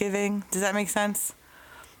gift giving. Does that make sense?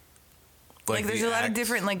 Like there's a lot of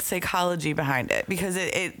different like psychology behind it, because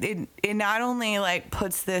it not only like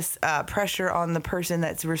puts this pressure on the person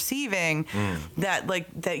that's receiving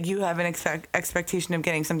that you have an expectation of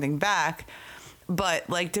getting something back, but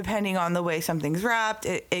like depending on the way something's wrapped,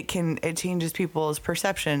 it changes people's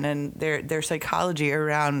perception and their psychology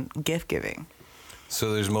around gift giving.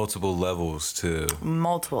 So there's multiple levels to.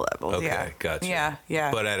 Multiple levels. Okay, yeah. gotcha.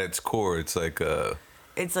 Yeah. But at its core, it's like a.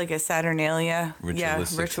 It's like a Saturnalia, ritual.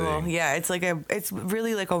 Thing. Yeah, it's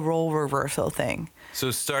really like a role reversal thing. So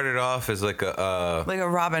it started off as like a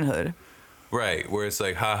Robin Hood. Right, where it's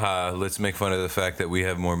like, haha, let's make fun of the fact that we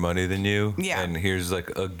have more money than you. Yeah. And here's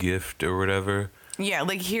like a gift or whatever. Yeah,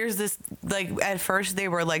 like here's this, like at first they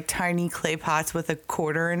were like tiny clay pots with a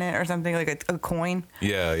quarter in it or something, like a coin.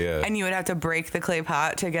 Yeah. And you would have to break the clay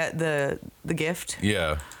pot to get the gift.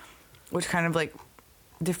 Yeah. Which kind of like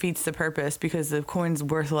defeats the purpose, because the coin's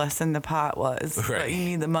worth less than the pot was. Right. But you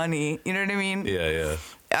need the money. You know what I mean? Yeah.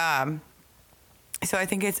 So I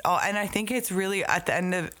think it's all, and I think it's really at the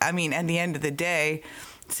end of the day,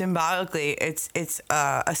 symbolically, it's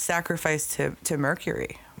a sacrifice to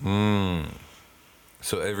Mercury.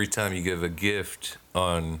 So every time you give a gift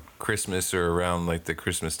on Christmas or around like the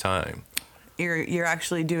Christmas time, you're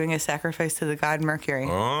actually doing a sacrifice to the god Mercury,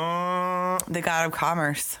 the god of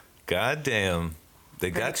commerce. Goddamn. They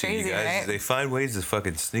got Pretty you crazy, guys. right? They find ways to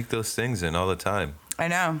fucking sneak those things in all the time. I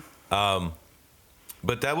know.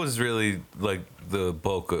 But that was really like the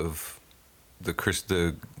bulk of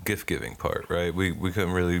the gift giving part, right? We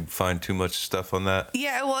couldn't really find too much stuff on that.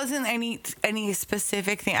 Yeah, it wasn't any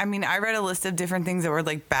specific thing. I mean, I read a list of different things that were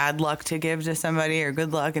like bad luck to give to somebody or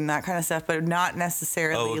good luck and that kind of stuff, but not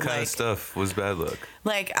necessarily. Oh, what kind of stuff was bad luck?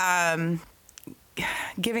 Like,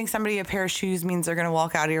 giving somebody a pair of shoes means they're gonna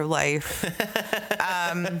walk out of your life.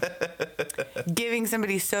 Giving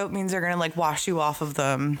somebody soap means they're gonna like wash you off of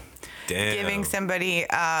them. Damn. Giving somebody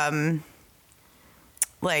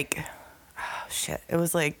like, oh, shit, it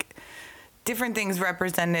was like different things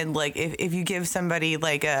represented. Like if you give somebody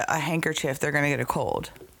like a handkerchief, they're gonna get a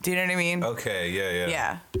cold. Do you know what I mean? Okay, yeah.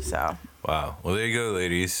 Yeah. So. Wow. Well, there you go,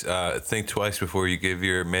 ladies. Think twice before you give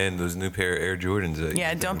your man those new pair of Air Jordans.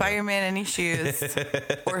 Yeah, don't buy your man any shoes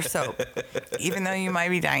or soap, even though you might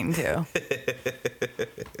be dying to.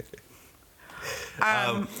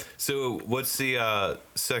 So, what's the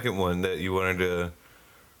second one that you wanted to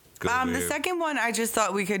go over The here? second one, I just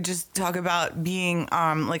thought we could just talk about being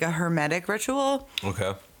like a hermetic ritual.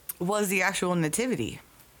 Okay. Was the actual nativity.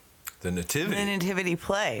 The nativity. The nativity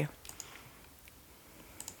play.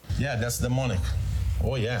 Yeah, that's demonic.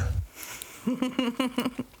 Oh, yeah.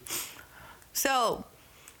 So,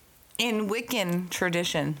 in Wiccan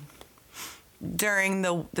tradition, during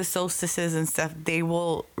the solstices and stuff, they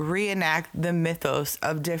will reenact the mythos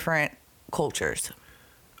of different cultures.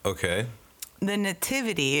 Okay. The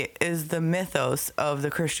nativity is the mythos of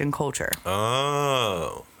the Christian culture.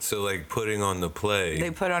 Oh, so like putting on the play.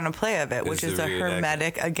 They put on a play of it, which is a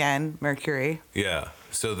hermetic, again, Mercury. Yeah.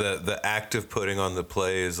 So the act of putting on the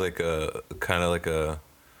play is like a kind of like a,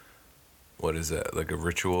 what is that? Like a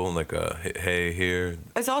ritual, like a hey here.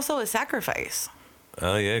 It's also a sacrifice.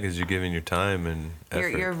 Oh yeah, because you're giving your time and effort.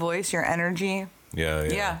 Your voice, your energy.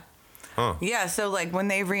 Yeah. Huh. Yeah, so like when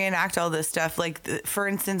they reenact all this stuff, like for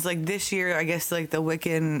instance, like this year, I guess like the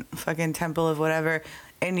Wiccan fucking temple of whatever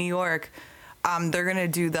in New York, they're gonna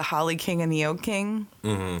do the Holly King and the Oak King,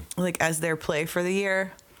 like as their play for the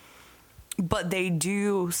year. But they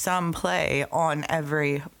do some play on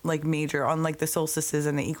every like major, on like the solstices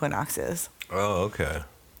and the equinoxes. Oh, okay.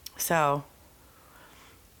 So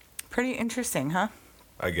pretty interesting, huh?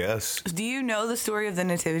 I guess. Do you know the story of the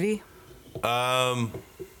nativity?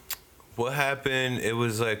 What happened? It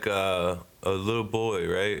was like a little boy,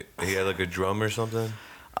 right? He had like a drum or something.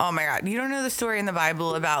 Oh my God. You don't know the story in the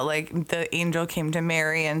Bible about like the angel came to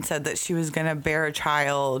Mary and said that she was going to bear a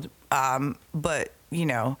child. But you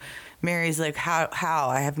know, Mary's like, how?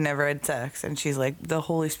 I have never had sex. And she's like, the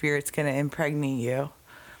Holy Spirit's going to impregnate you.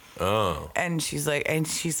 Oh. And she's like, and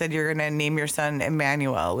she said, you're going to name your son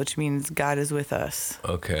Emmanuel, which means God is with us.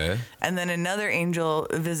 Okay. And then another angel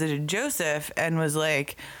visited Joseph and was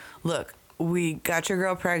like, look, we got your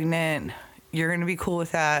girl pregnant. You're going to be cool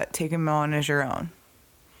with that. Take him on as your own.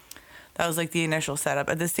 That was like the initial setup.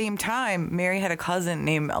 At the same time, Mary had a cousin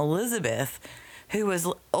named Elizabeth who was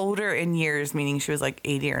older in years, meaning she was like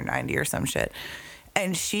 80 or 90 or some shit.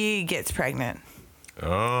 And she gets pregnant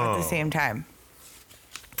at the same time.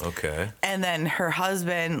 Okay. And then her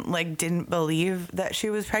husband like didn't believe that she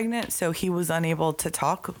was pregnant, so he was unable to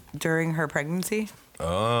talk during her pregnancy.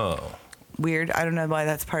 Oh. Weird. I don't know why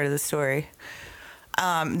that's part of the story.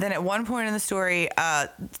 Then at one point in the story,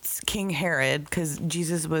 King Herod, because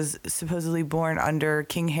Jesus was supposedly born under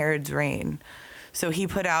King Herod's reign, so he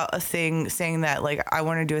put out a thing saying that like, I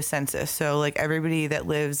want to do a census. So like everybody that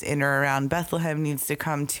lives in or around Bethlehem needs to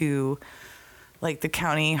come to like the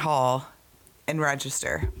county hall and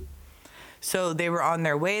register. So they were on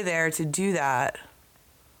their way there to do that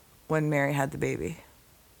when Mary had the baby.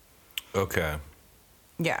 Okay.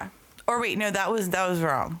 Yeah. Or wait, no, that was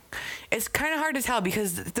wrong. It's kind of hard to tell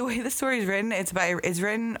because the way the story is written, it's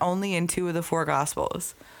written only in 2 of the 4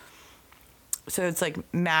 Gospels. So it's like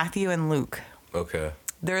Matthew and Luke. Okay.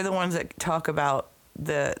 They're the ones that talk about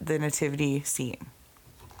the nativity scene.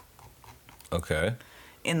 Okay.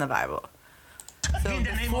 In the Bible. So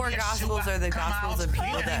the 4 Gospels are the Gospels of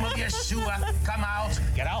people that. Come out.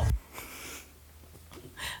 Get out.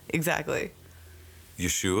 Exactly.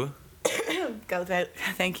 Yeshua? Go that.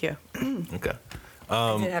 Thank you. Okay.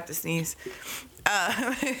 I did have to sneeze.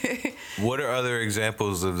 What are other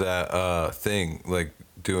examples of that thing? Like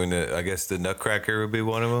doing it, I guess the Nutcracker would be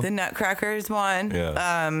one of them? The Nutcracker is one.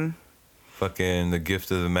 Yeah. Fucking the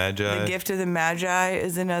Gift of the Magi. The Gift of the Magi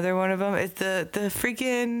is another one of them. It's the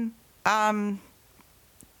freaking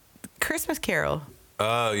Christmas Carol.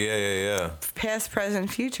 Oh, yeah. Past, present,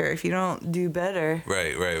 future. If you don't do better.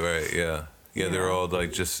 Right. Yeah. Yeah, they're all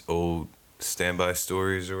like just old standby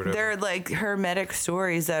stories or whatever. They're like hermetic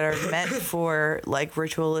stories that are meant for like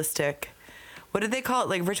ritualistic. What did they call it?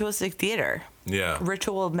 Like ritualistic theater. Yeah.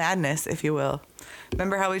 Ritual madness, if you will.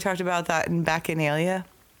 Remember how we talked about that in Bacchanalia?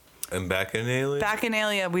 And Bacchanalia?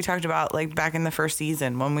 Bacchanalia, we talked about like back in the first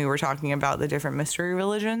season when we were talking about the different mystery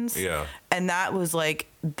religions. Yeah. And that was like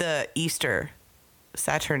the Easter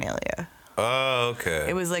Saturnalia. Oh, okay.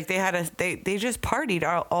 It was like they just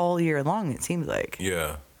partied all year long, it seems like.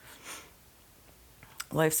 Yeah.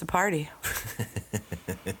 Life's a party.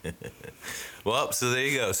 Well, so there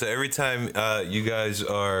you go. So every time you guys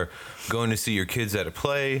are going to see your kids at a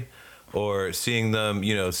play or seeing them,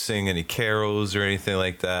 sing any carols or anything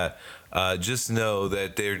like that, just know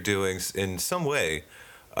that they're doing in some way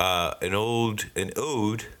an ode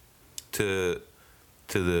to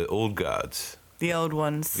the old gods. The old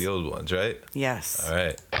ones. The old ones, right? Yes. All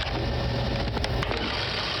right.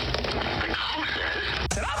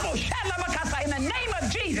 In the name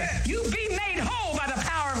of Jesus, you be made whole by the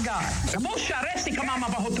power of God.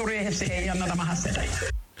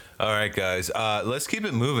 All right, guys. Let's keep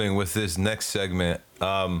it moving with this next segment.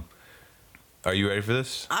 Are you ready for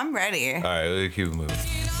this? I'm ready. All right, let's keep it moving.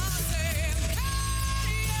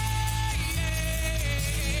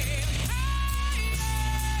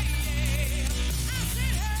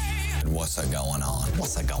 What's a going on?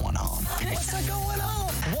 What's a going on? What's a going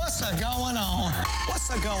on? What's a going on? What's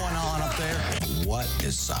a going on up there? What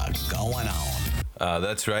is going on?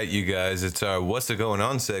 That's right, you guys. It's our What's a Going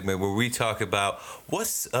On segment where we talk about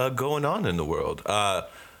what's going on in the world.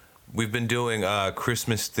 We've been doing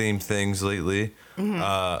Christmas-themed things lately,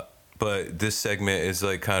 but this segment is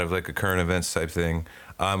like kind of like a current events type thing.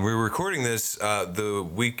 We're recording this the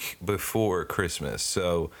week before Christmas,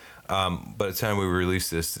 so by the time we release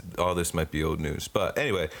this, all this might be old news. But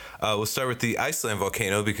anyway, we'll start with the Iceland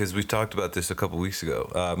volcano because we talked about this a couple weeks ago.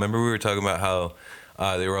 Remember we were talking about how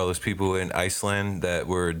there were all those people in Iceland that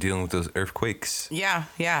were dealing with those earthquakes? Yeah,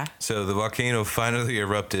 yeah. So the volcano finally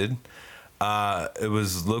erupted. It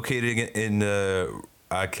was located in the,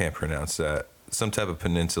 I can't pronounce that, some type of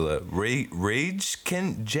peninsula.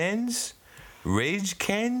 Reykjanes?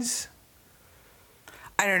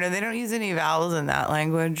 I don't know. They don't use any vowels in that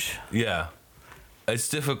language. Yeah. It's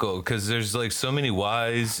difficult because there's like so many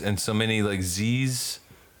Y's and so many like Z's.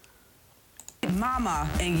 Mama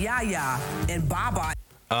and Yaya and Baba.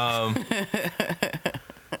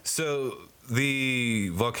 So the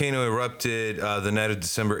volcano erupted the night of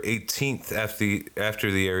December 18th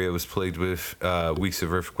after the area was plagued with weeks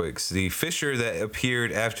of earthquakes. The fissure that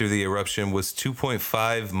appeared after the eruption was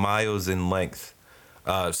 2.5 miles in length.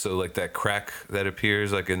 So like that crack that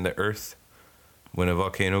appears like in the earth when a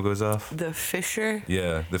volcano goes off. The fissure?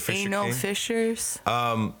 Yeah, the fissure. Anal fissures?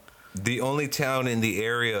 The only town in the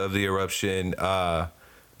area of the eruption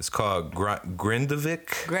is called Grindavik,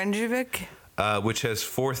 which has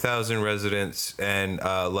 4,000 residents and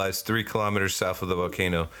lies 3 kilometers south of the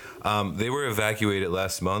volcano. They were evacuated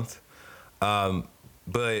last month.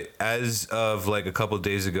 But as of like a couple of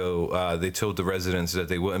days ago, they told the residents that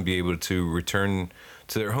they wouldn't be able to return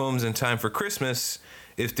to their homes in time for Christmas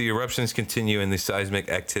if the eruptions continue and the seismic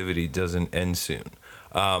activity doesn't end soon.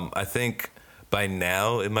 I think by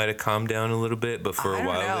now it might have calmed down a little bit, but for a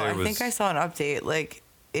while there was... I think I saw an update. Like,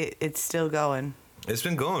 it's still going. It's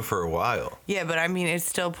been going for a while. Yeah, but I mean, it's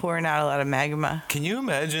still pouring out a lot of magma. Can you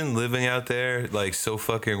imagine living out there, like, so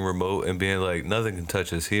fucking remote and being like, nothing can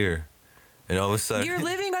touch us here? And all of a sudden... You're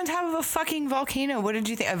living on top of a fucking volcano. What did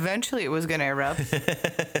you think? Eventually it was going to erupt.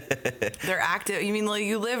 They're active. You mean, like,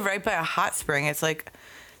 you live right by a hot spring. It's like...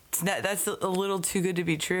 that's a little too good to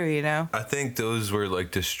be true, you know? I think those were,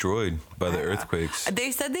 like, destroyed by the earthquakes.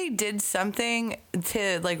 They said they did something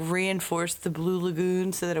to, like, reinforce the Blue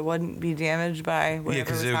Lagoon so that it wouldn't be damaged by whatever. Yeah,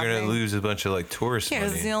 because they were going to lose a bunch of, like, tourist money.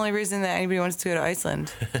 Yeah, it's the only reason that anybody wants to go to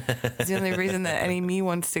Iceland. It's the only reason that any me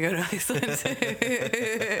wants to go to Iceland.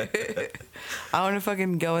 I want to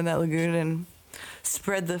fucking go in that lagoon and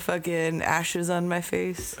spread the fucking ashes on my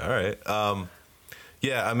face. All right.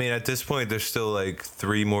 Yeah, I mean, at this point, there's still like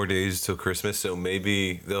 3 more days till Christmas, so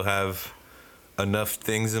maybe they'll have enough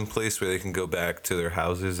things in place where they can go back to their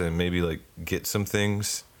houses and maybe like get some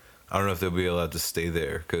things. I don't know if they'll be allowed to stay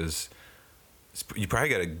there because you probably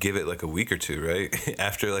got to give it like a week or 2, right?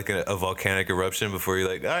 After like a volcanic eruption before you're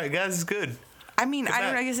like, all right, guys, it's good. I mean,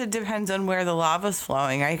 I guess it depends on where the lava's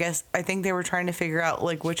flowing. I think they were trying to figure out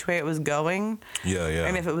like which way it was going. Yeah, yeah.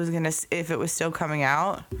 And if it was still coming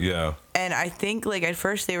out. Yeah. And I think like at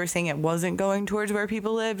first they were saying it wasn't going towards where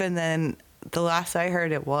people live, and then the last I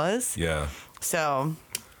heard it was. Yeah. So.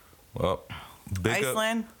 Well,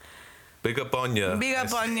 Iceland. Big up on ya. Big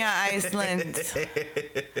up on ya, Iceland.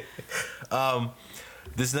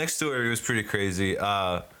 This next story was pretty crazy.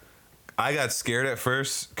 I got scared at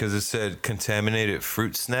first because it said contaminated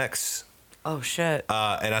fruit snacks. Oh shit.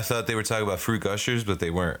 And I thought they were talking about fruit gushers, but they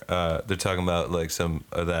weren't. They're talking about like some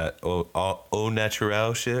of that au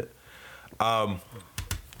natural shit.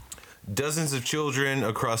 Dozens of children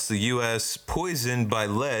across the U.S. poisoned by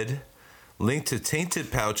lead linked to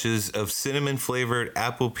tainted pouches of cinnamon-flavored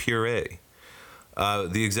apple puree.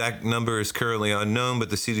 The exact number is currently unknown, but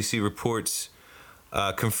the CDC reports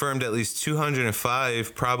confirmed at least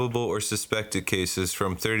 205 probable or suspected cases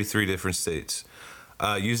from 33 different states.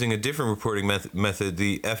 Using a different reporting method,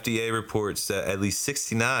 the FDA reports that at least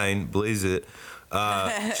 69, blaze it,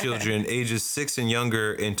 children ages 6 and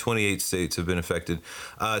younger in 28 states have been affected.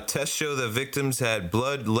 Tests show that victims had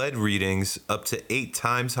blood lead readings up to 8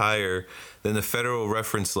 times higher than the federal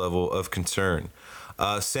reference level of concern.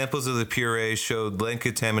 Samples of the puree showed lead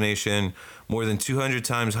contamination more than 200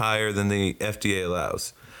 times higher than the FDA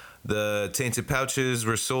allows. The tainted pouches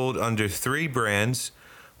were sold under 3 brands,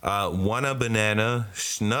 Wana Banana,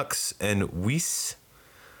 Schnucks, and Weiss,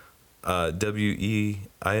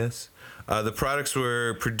 W-E-I-S. The products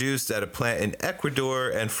were produced at a plant in Ecuador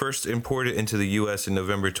and first imported into the U.S. in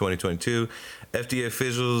November 2022. FDA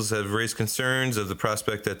officials have raised concerns of the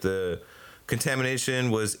prospect that the contamination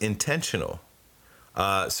was intentional.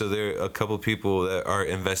 So there are a couple people that are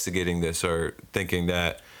investigating this are thinking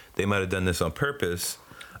that they might have done this on purpose.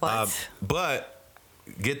 But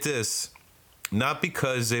get this, not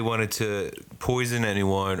because they wanted to poison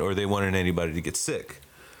anyone or they wanted anybody to get sick,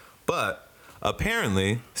 but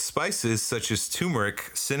apparently spices such as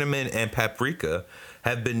turmeric, cinnamon, and paprika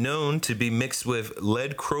have been known to be mixed with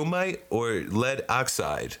lead chromite or lead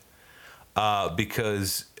oxide,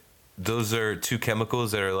 because those are 2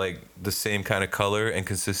 chemicals that are like the same kind of color and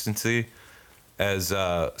consistency as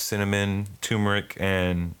cinnamon, turmeric,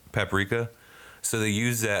 and paprika. So they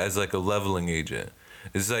use that as like a leveling agent.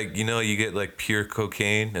 It's like, you know, you get like pure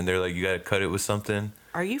cocaine and they're like, you got to cut it with something.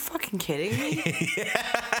 Are you fucking kidding me?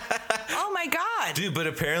 Oh my god. Dude, but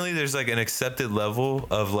apparently there's like an accepted level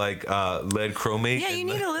of like lead chromate. Yeah, you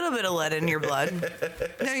need a little bit of lead in your blood.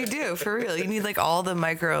 No, you do, for real. You need like all the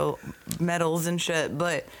micro metals and shit,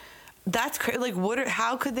 but that's crazy. Like,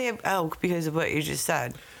 how could they have? Oh, because of what you just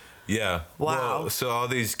said. Yeah. Wow. Well, so all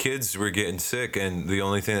these kids were getting sick, and the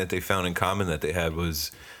only thing that they found in common that they had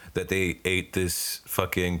was that they ate this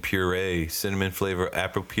fucking puree, cinnamon flavor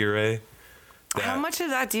apple puree. How much of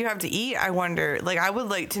that do you have to eat? I wonder. Like, I would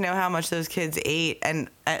like to know how much those kids ate, and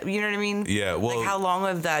you know what I mean? Yeah. Well, like, how long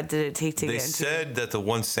of that did it take to get into? They said that the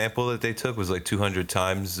one sample that they took was like 200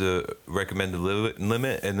 times the recommended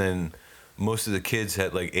limit, and then most of the kids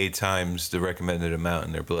had like 8 times the recommended amount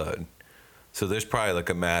in their blood. So there's probably like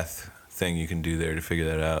a math thing you can do there to figure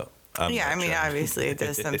that out. Yeah, I mean, obviously it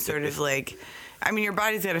does some sort of like, I mean, your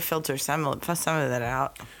body's got to filter some of that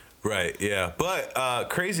out. Right, yeah. But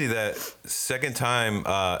crazy that second time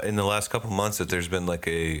in the last couple months that there's been like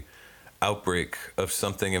a outbreak of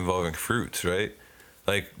something involving fruits, right?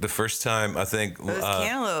 Like the first time, I think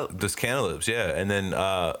those cantaloupes, yeah. And then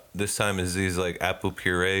this time is these like apple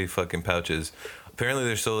puree fucking pouches. Apparently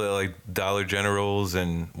they're sold at like Dollar Generals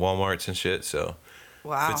and Walmarts and shit. So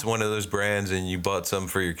wow. If it's one of those brands and you bought some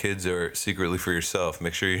for your kids or secretly for yourself,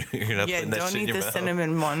 make sure you're not putting that shit in your mouth. Yeah, don't eat the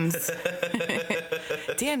cinnamon ones.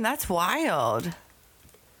 Damn, that's wild.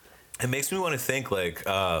 It makes me want to think like,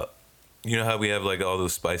 you know how we have like all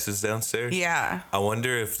those spices downstairs? Yeah. I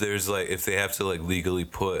wonder if there's like, if they have to like legally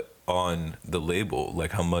put on the label,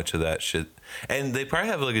 like how much of that shit, and they probably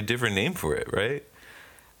have like a different name for it, right?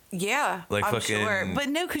 Yeah, like I'm fucking, sure. But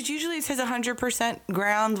no, because usually it says 100%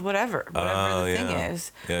 ground, whatever the thing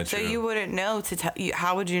is. Yeah, so true. you wouldn't know to tell you.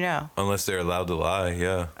 How would you know? Unless they're allowed to lie,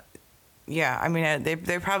 yeah. Yeah, I mean,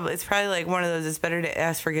 they're probably, it's probably like one of those, it's better to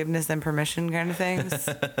ask forgiveness than permission kind of things.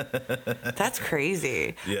 That's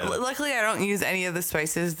crazy. Yeah. Luckily, I don't use any of the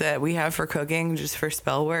spices that we have for cooking, just for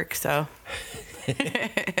spell work, so.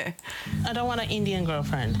 I don't want an Indian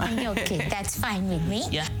girlfriend. Okay, that's fine with me.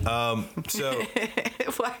 Yeah. So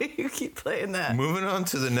why do you keep playing that? Moving on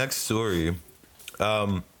to the next story.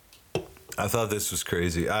 I thought this was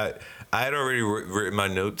crazy. I had already written my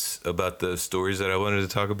notes about the stories that I wanted to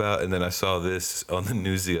talk about, and then I saw this on the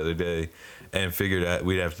news the other day and figured that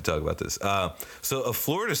we'd have to talk about this. So a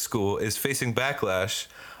Florida school is facing backlash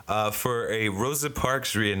for a Rosa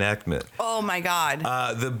Parks reenactment. Oh my God.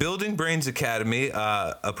 The Building Brains Academy,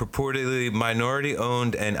 a purportedly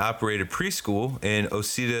minority-owned and operated preschool in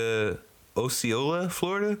Osceola, Osceola,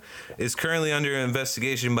 Florida, is currently under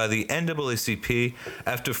investigation by the NAACP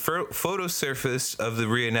after photos surfaced of the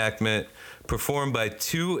reenactment performed by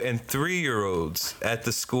 2- and 3-year-olds at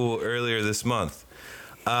the school earlier this month.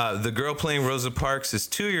 The girl playing Rosa Parks is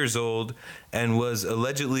 2 years old and was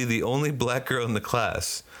allegedly the only black girl in the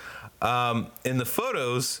class. In the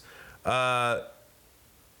photos,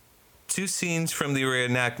 2 scenes from the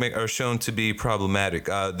reenactment are shown to be problematic.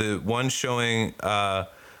 The one showing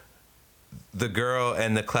the girl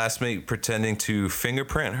and the classmate pretending to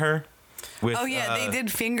fingerprint her. With, they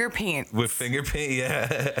did finger paint. With finger paint,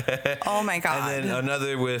 yeah. Oh my God. And then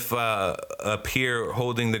another with a peer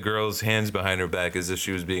holding the girl's hands behind her back as if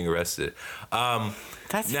she was being arrested.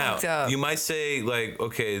 That's now, fucked up. You might say, like,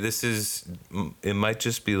 okay, it might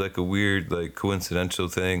just be like a weird, like, coincidental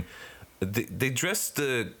thing. They dressed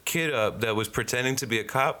the kid up that was pretending to be a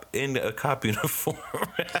cop in a cop uniform.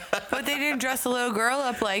 But they didn't dress the little girl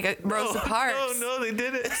up like Rosa Parks. No, they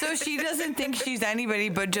didn't. So she doesn't think she's anybody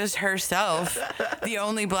but just herself, the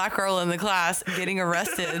only black girl in the class getting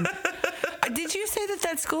arrested. Did you say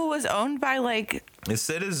that school was owned by, like... It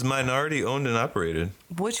said it's minority owned and operated.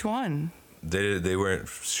 Which one? They weren't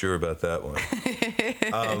sure about that one.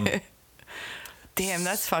 Damn,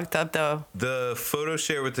 that's fucked up, though. The photo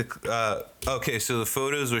shared with the... so the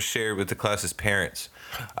photos were shared with the class's parents.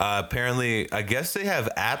 Apparently, I guess they have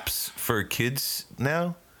apps for kids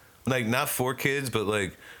now. Like, not for kids, but,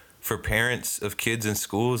 like, for parents of kids in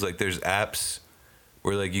schools. Like, there's apps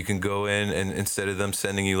where, like, you can go in and instead of them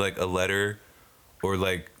sending you, like, a letter or,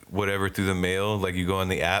 like, whatever through the mail, like, you go on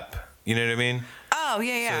the app. You know what I mean? Oh,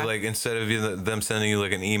 yeah. So, like, instead of them sending you,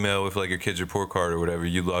 like, an email with, like, your kid's report card or whatever,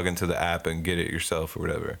 you log into the app and get it yourself or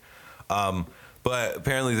whatever. But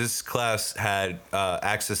apparently this class had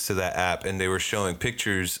access to that app, and they were showing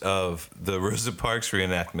pictures of the Rosa Parks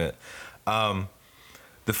reenactment.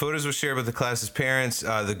 The photos were shared with the class's parents.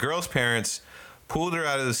 The girl's parents pulled her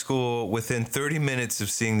out of the school within 30 minutes of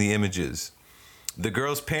seeing the images. The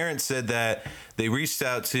girl's parents said that they reached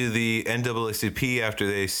out to the NAACP after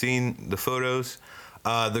they seen the photos.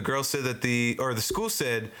 The girl said that the school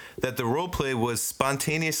said that the role play was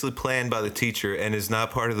spontaneously planned by the teacher and is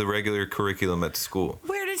not part of the regular curriculum at the school.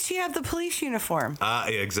 Where did she have the police uniform? Yeah,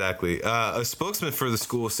 exactly. A spokesman for the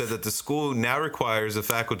school said that the school now requires the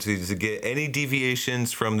faculty to get any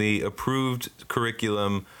deviations from the approved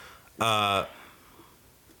curriculum.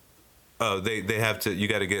 They have to. You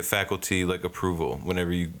got to get faculty like approval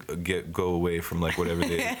whenever you go away from like whatever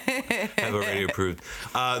they have already approved.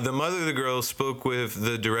 The mother of the girl spoke with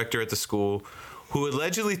the director at the school, who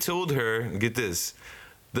allegedly told her, get this,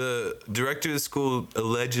 the director of the school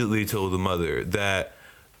allegedly told the mother that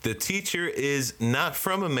the teacher is not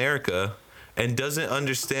from America and doesn't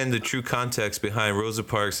understand the true context behind Rosa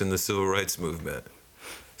Parks and the civil rights movement.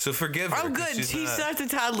 So forgive her. Oh, good. Teach that to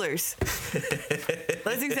toddlers.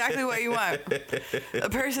 That's exactly what you want. A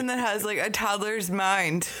person that has like a toddler's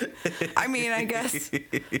mind. I mean, I guess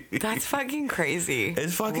that's fucking crazy.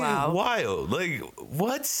 It's fucking wild. Like,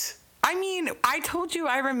 what? I mean, I told you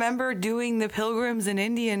I remember doing the Pilgrims and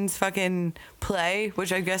Indians fucking play,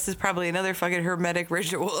 which I guess is probably another fucking hermetic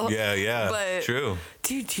ritual. Yeah. But, true.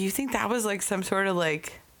 Dude, do you think that was like some sort of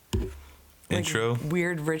like intro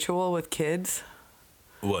weird ritual with kids?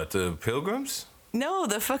 What, the Pilgrims? No,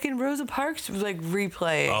 the fucking Rosa Parks like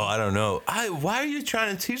replay. Oh, I don't know. Why are you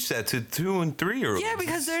trying to teach that to 2- and 3-year-olds? Yeah,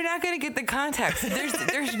 because they're not going to get the context.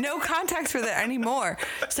 There's no context for that anymore.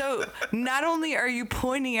 So not only are you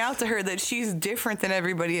pointing out to her that she's different than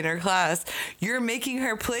everybody in her class, you're making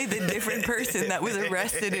her play the different person that was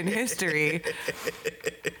arrested in history.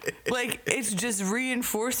 Like, it's just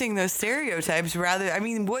reinforcing those stereotypes rather. I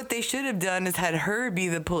mean, what they should have done is had her be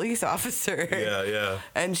the police officer. Yeah.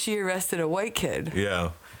 And she arrested a white kid. Yeah.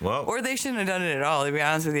 Well, or they shouldn't have done it at all, to be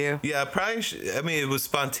honest with you. Yeah, probably. I mean, it was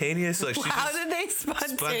spontaneous. Like, how did they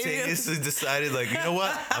spontaneously decided, like, you know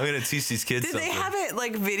what? I'm gonna teach these kids something. Did they have it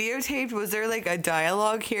like videotaped? Was there like a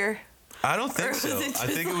dialogue here? I don't think so. I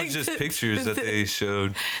think it was just pictures that they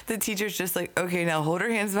showed. The teacher's just like, okay, now hold her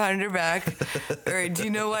hands behind her back. All right, do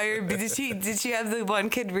you know why you're... Did she have the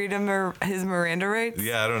one kid read him his Miranda rights?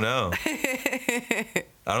 Yeah, I don't know.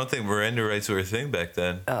 I don't think Miranda rights were a thing back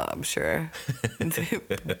then. Oh, I'm sure.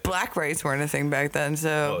 Black rights weren't a thing back then,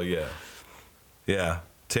 so... Oh, yeah. Yeah,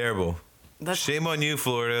 terrible. Shame on you,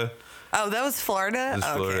 Florida. Oh, that was Florida? It was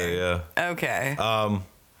Florida, yeah. Okay.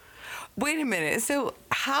 Wait a minute. So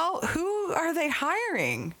who are they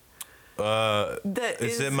hiring?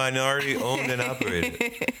 It's a minority owned and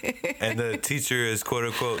operated. And the teacher is quote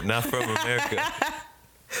unquote not from America.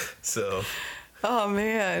 So. Oh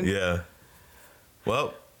man. Yeah.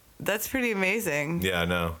 Well. That's pretty amazing. Yeah, I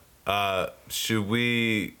know. Should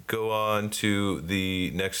we go on to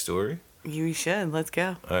the next story? You should. Let's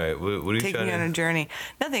go. All right. What are you Take trying me on a journey.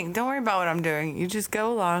 Nothing. Don't worry about what I'm doing. You just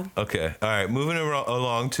go along. Okay. All right. Moving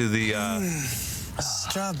along to the.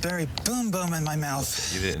 Strawberry boom boom in my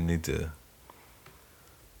mouth. You didn't need to.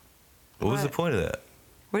 What was the point of that?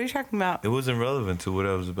 What are you talking about? It wasn't relevant to what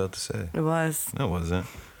I was about to say. It was. No, it wasn't.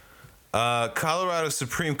 Colorado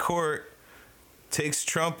Supreme Court takes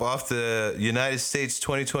Trump off the United States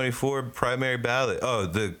 2024 primary ballot. Oh,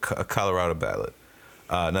 the Colorado ballot,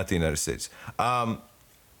 not the United States.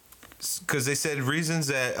 Because they said reasons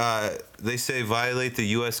that they say violate the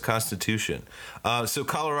U.S. Constitution. So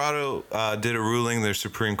Colorado did a ruling, their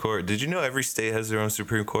Supreme Court. Did you know every state has their own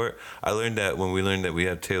Supreme Court? I learned that when we learned that we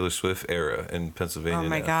have Taylor Swift era in Pennsylvania. Oh,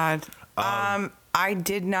 my God. I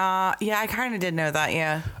did not. Yeah, I kind of did know that,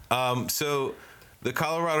 yeah. So the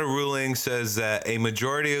Colorado ruling says that a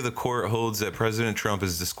majority of the court holds that President Trump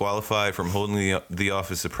is disqualified from holding the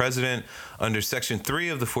office of president under Section 3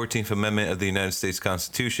 of the 14th Amendment of the United States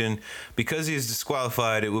Constitution. Because he is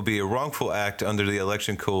disqualified, it will be a wrongful act under the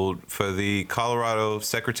election code for the Colorado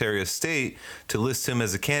Secretary of State to list him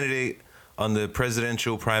as a candidate on the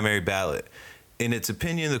presidential primary ballot. In its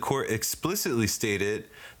opinion, the court explicitly stated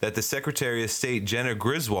that the Secretary of State, Jenna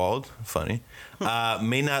Griswold, may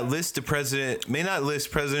not list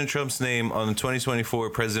President Trump's name on the 2024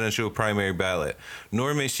 presidential primary ballot,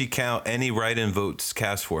 nor may she count any write-in votes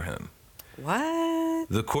cast for him. What?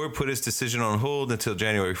 The court put its decision on hold until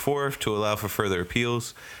January 4th to allow for further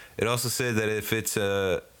appeals. It also said that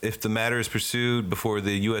if the matter is pursued before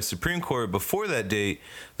the U.S. Supreme Court before that date,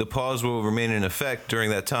 the pause will remain in effect during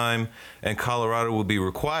that time, and Colorado will be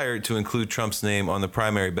required to include Trump's name on the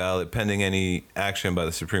primary ballot pending any action by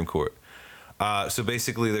the Supreme Court. So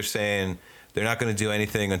basically, they're saying they're not going to do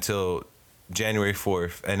anything until January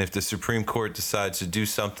 4th, and if the Supreme Court decides to do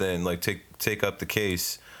something like take up the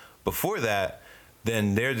case before that,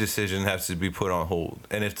 then their decision has to be put on hold.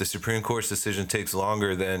 And if the Supreme Court's decision takes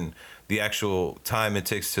longer than the actual time it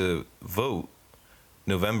takes to vote,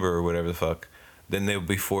 November or whatever the fuck, then they'll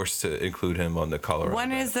be forced to include him on the Colorado When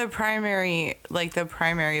ballot. is the primary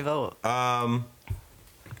vote?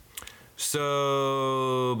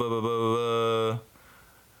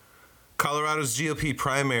 Colorado's GOP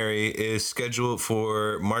primary is scheduled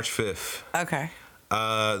for March 5th. Okay.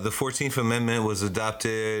 The 14th Amendment was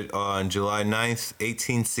adopted on July 9th,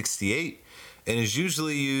 1868, and is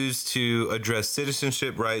usually used to address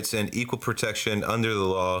citizenship rights and equal protection under the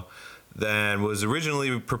law that was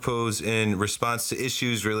originally proposed in response to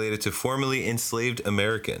issues related to formerly enslaved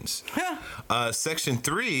Americans. Section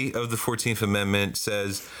 3 of the 14th Amendment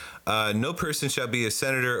says, no person shall be a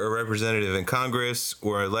senator or representative in Congress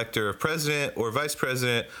or elector of president or vice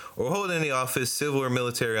president or hold any office, civil or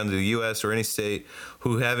military under the U.S. or any state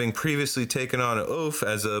who, having previously taken on an oath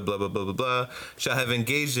as a blah, blah, blah, blah, blah, shall have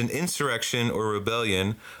engaged in insurrection or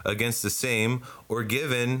rebellion against the same or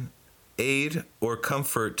given aid or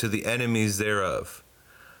comfort to the enemies thereof.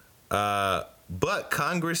 But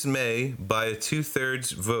Congress may, by a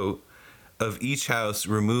 2/3 vote of each house,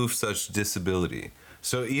 remove such disability.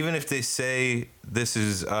 So even if they say this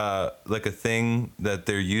is like a thing that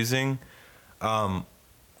they're using,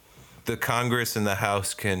 the Congress and the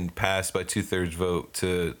House can pass by 2/3 vote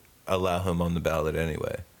to allow him on the ballot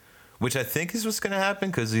anyway, which I think is what's going to happen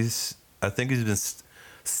because I think he's been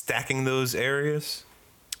stacking those areas.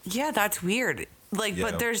 Yeah, that's weird. Like, Yeah.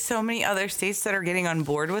 but there's so many other states that are getting on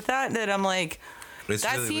board with that I'm like, It's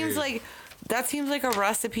that really seems weird. that seems like a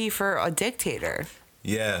recipe for a dictator.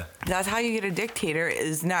 Yeah. That's how you get a dictator,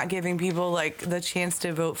 is not giving people like the chance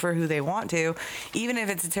to vote for who they want to, even if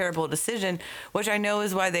it's a terrible decision, which I know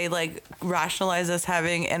is why they like rationalize us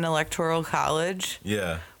having an electoral college.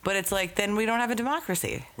 Yeah. But it's like, then we don't have a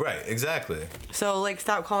democracy. Right, exactly. So like,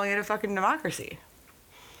 stop calling it a fucking democracy.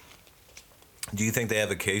 Do you think they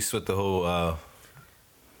have a case with the whole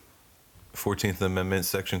 14th Amendment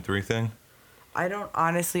Section 3 thing? I don't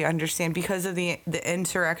honestly understand because of the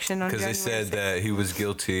insurrection on Because they January said that he was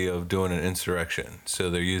guilty of doing an insurrection. So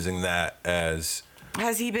they're using that as...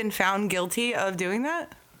 Has he been found guilty of doing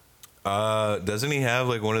that? Doesn't he have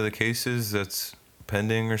like one of the cases that's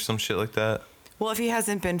pending or some shit like that? Well, if he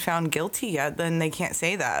hasn't been found guilty yet, then they can't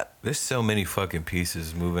say that. There's so many fucking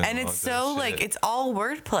pieces moving. And it's so like, it's all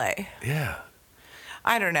wordplay. Yeah.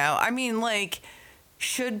 I don't know. I mean, like,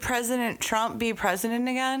 should President Trump be president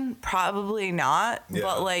again? Probably not. Yeah.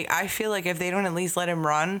 But like, I feel like if they don't at least let him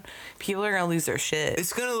run, people are gonna lose their shit.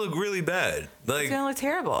 It's gonna look really bad. Like, it's gonna look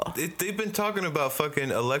terrible. They've been talking about fucking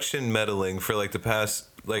election meddling for like the past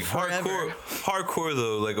like hardcore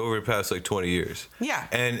though, like over the past like 20 years. Yeah.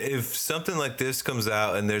 And if something like this comes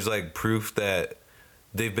out and there's like proof that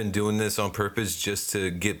they've been doing this on purpose just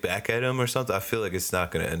to get back at him or something, I feel like it's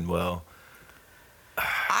not going to end well.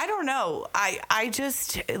 I don't know. I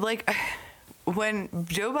just, like, when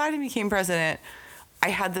Joe Biden became president, I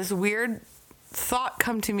had this weird thought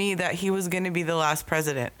come to me that he was going to be the last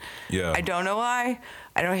president. Yeah. I don't know why.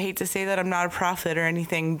 I don't hate to say that I'm not a prophet or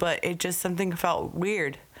anything, but it just, something felt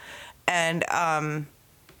weird. And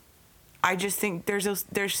I just think there's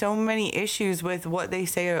so many issues with what they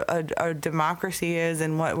say a democracy is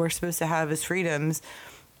and what we're supposed to have as freedoms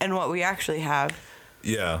and what we actually have.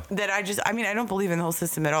 Yeah. That I don't believe in the whole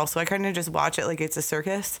system at all. So I kind of just watch it like it's a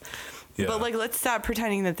circus. Yeah. But like, let's stop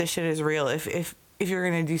pretending that this shit is real. If you're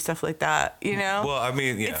gonna do stuff like that, you know? Well, I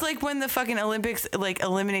mean, yeah. It's like when the fucking Olympics like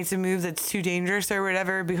eliminates a move that's too dangerous or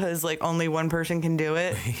whatever because like only one person can do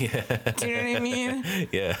it. Yeah. Do you know what I mean?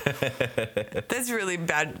 Yeah. That's really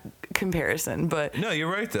bad comparison, but no,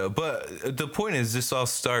 you're right though. But the point is, this all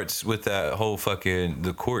starts with that whole fucking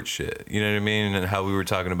the court shit. You know what I mean? And how we were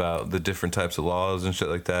talking about the different types of laws and shit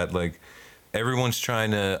like that. Like everyone's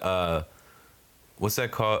trying to. What's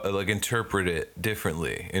that called? Like interpret it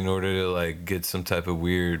differently in order to like get some type of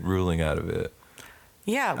weird ruling out of it.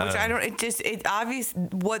 Yeah, which I don't. It obvious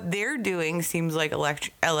what they're doing seems like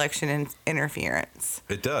election interference.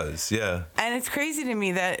 It does, yeah. And it's crazy to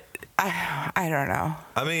me that I don't know.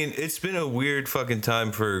 I mean, it's been a weird fucking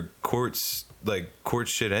time for courts, like court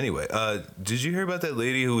shit. Anyway, did you hear about that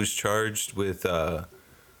lady who was charged with a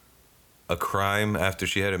crime after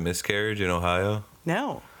she had a miscarriage in Ohio?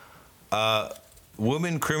 No.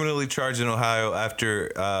 Woman criminally charged in Ohio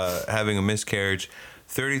after having a miscarriage.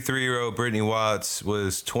 33-year-old Brittany Watts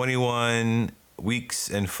was 21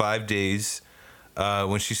 weeks and 5 days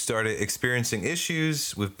when she started experiencing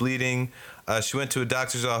issues with bleeding. She went to a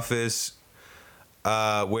doctor's office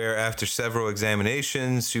where after several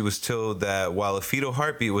examinations, she was told that while a fetal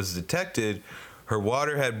heartbeat was detected, her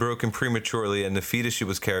water had broken prematurely and the fetus she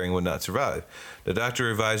was carrying would not survive. The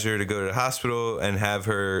doctor advised her to go to the hospital and have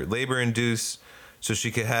her labor induced so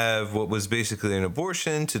she could have what was basically an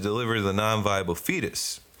abortion to deliver the non-viable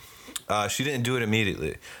fetus. She didn't do it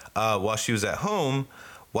immediately. While she was at home,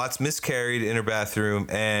 Watts miscarried in her bathroom,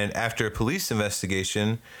 and after a police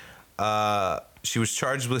investigation, she was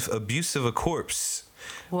charged with abuse of a corpse.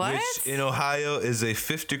 What? Which in Ohio is a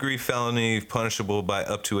 5th-degree felony punishable by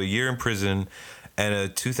up to a year in prison and a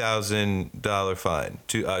 $2,000 fine,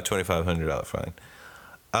 $2,500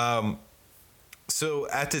 fine. So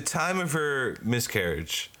at the time of her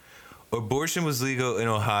miscarriage, abortion was legal in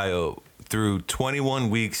Ohio through 21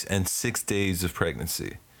 weeks and 6 days of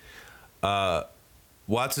pregnancy.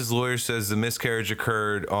 Watts' lawyer says the miscarriage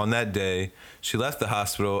occurred on that day. She left the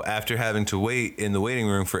hospital after having to wait in the waiting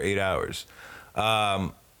room for 8 hours.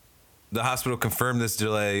 The hospital confirmed this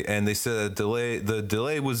delay, and they said that the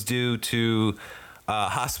delay was due to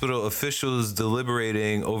hospital officials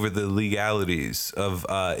deliberating over the legalities of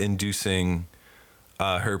inducing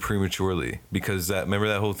her prematurely, because remember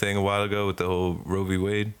that whole thing a while ago with the whole Roe v.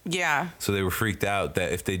 Wade? Yeah. So they were freaked out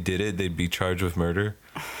that if they did it, they'd be charged with murder.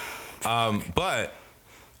 But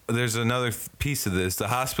there's another piece of this. The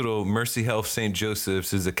hospital, Mercy Health St.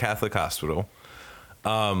 Joseph's, is a Catholic hospital.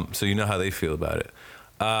 So you know how they feel about it.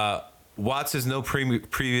 Watts has no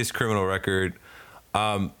previous criminal record.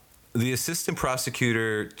 The assistant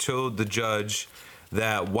prosecutor told the judge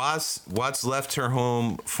that Watts left her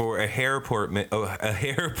home for a hair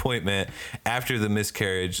appointment after the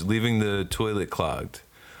miscarriage, leaving the toilet clogged.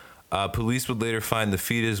 Police would later find the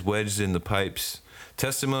fetus wedged in the pipes.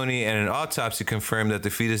 Testimony and an autopsy confirmed that the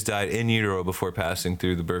fetus died in utero before passing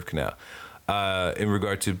through the birth canal. In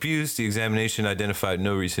regard to abuse, the examination identified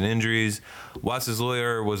no recent injuries. Watts'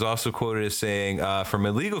 lawyer was also quoted as saying, from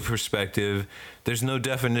a legal perspective, there's no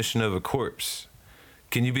definition of a corpse.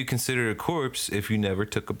 Can you be considered a corpse if you never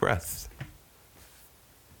took a breath?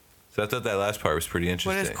 So I thought that last part was pretty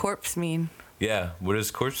interesting. What does corpse mean? Yeah, what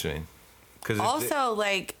does corpse mean? Also,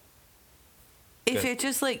 if it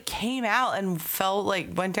just came out and fell,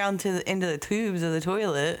 went down into the tubes of the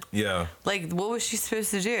toilet. Yeah. What was she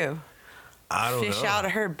supposed to do? I don't know. Fish out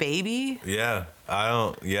of her baby? Yeah, I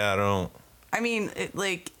don't. I mean,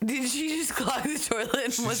 did she just clog the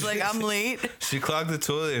toilet and was like, I'm late? She clogged the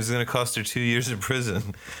toilet. It's going to cost her 2 years in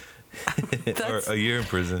prison. Or a year in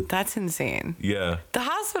prison. That's insane. Yeah. The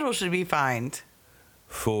hospital should be fined.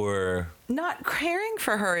 For? Not caring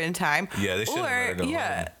for her in time. Yeah, they should have let her go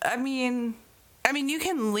home. I mean, you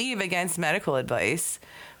can leave against medical advice,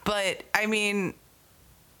 but,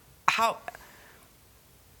 how...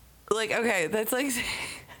 okay, that's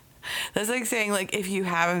That's like saying, like, if you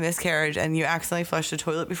have a miscarriage and you accidentally flush the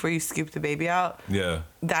toilet before you scoop the baby out, Yeah.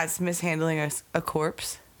 that's mishandling a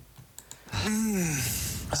corpse.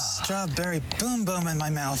 Strawberry boom boom in my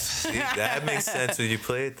mouth. See, that makes sense when you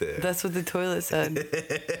play it there. That's what the toilet said.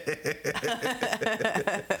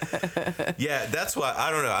 Yeah, that's why,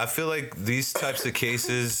 I don't know. I feel like these types of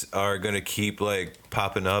cases are going to keep, like,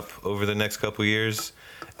 popping up over the next couple years.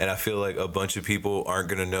 And I feel like a bunch of people aren't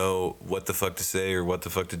going to know what the fuck to say or what the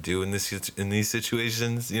fuck to do in these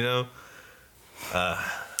situations, you know?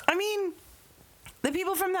 I mean, the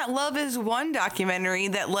people from that Love Is One documentary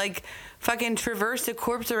that, like, fucking traversed a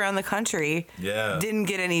corpse around the country didn't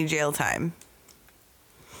get any jail time.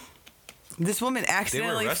 This woman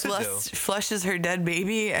accidentally flushes her dead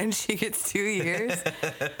baby and she gets 2 years.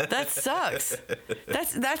 That sucks.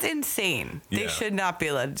 That's insane. They should not be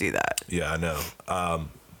allowed to do that. Yeah, I know.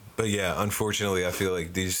 But yeah, unfortunately, I feel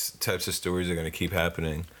like these types of stories are going to keep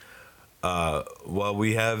happening while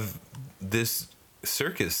we have this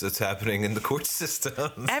circus that's happening in the court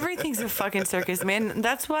system. Everything's a fucking circus, man.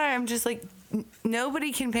 That's why I'm just like,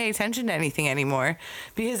 nobody can pay attention to anything anymore,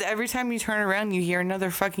 because every time you turn around, you hear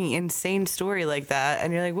another fucking insane story like that,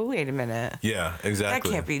 and you're like, well, wait a minute. Yeah,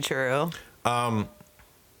 exactly. That can't be true. I'm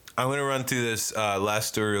going to run through this last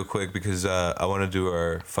story real quick because I want to do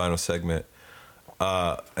our final segment.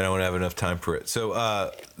 And I want to have enough time for it.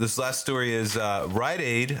 So this last story is Rite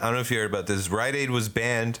Aid. I don't know if you heard about this. Rite Aid was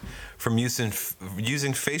banned from using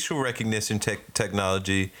facial recognition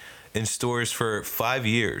technology in stores for 5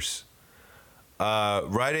 years.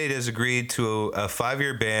 Rite Aid has agreed to a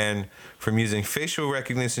 5-year ban from using facial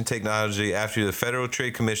recognition technology after the Federal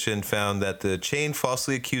Trade Commission found that the chain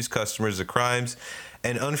falsely accused customers of crimes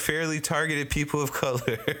and unfairly targeted people of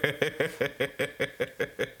color.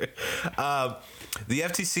 The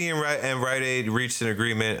FTC and Rite Aid reached an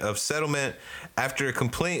agreement of settlement after a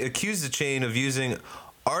complaint accused the chain of using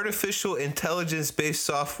artificial intelligence-based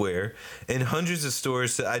software in hundreds of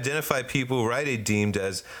stores to identify people Rite Aid deemed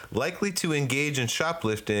as likely to engage in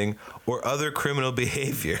shoplifting or other criminal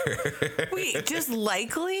behavior. Wait, just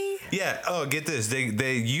likely? Yeah. Oh, get this.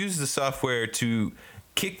 They use the software to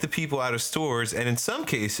kick the people out of stores and in some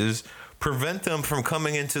cases prevent them from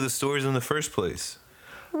coming into the stores in the first place.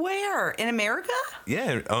 Where? In America?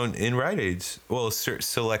 Yeah, in Rite Aids. Well,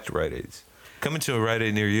 select Rite Aids. Coming to a Rite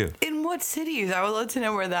Aid near you. In what cities? I would love to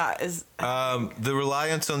know where that is. The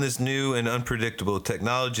reliance on this new and unpredictable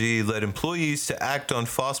technology led employees to act on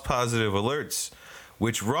false positive alerts,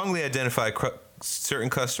 which wrongly identify certain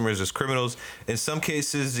customers as criminals. In some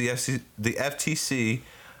cases, the FTC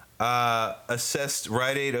assessed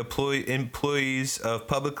Rite Aid employees of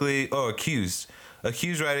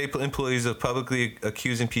accused Rite Aid employees of publicly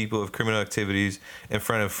accusing people of criminal activities in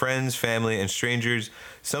front of friends, family, and strangers.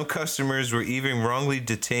 Some customers were even wrongly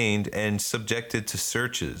detained and subjected to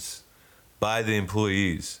searches by the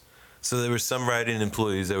employees. So there were some Rite Aid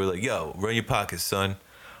employees that were like, yo, run your pockets, son.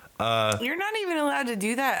 You're not even allowed to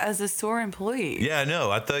do that as a store employee. Yeah,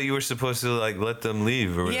 no. I thought you were supposed to, like, let them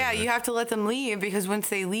leave or whatever. Yeah, you have to let them leave because once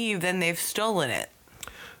they leave, then they've stolen it.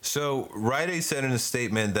 So, Rite Aid said in a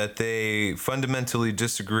statement that they fundamentally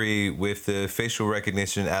disagree with the facial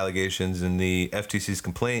recognition allegations in the FTC's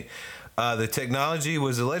complaint. The technology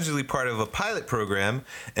was allegedly part of a pilot program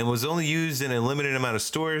and was only used in a limited amount of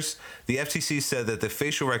stores. The FTC said that the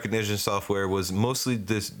facial recognition software was mostly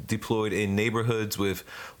deployed in neighborhoods with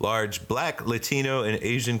large Black, Latino, and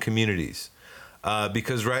Asian communities.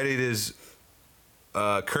 Because Rite Aid is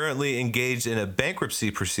currently engaged in a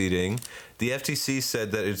bankruptcy proceeding, the FTC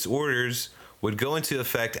said that its orders would go into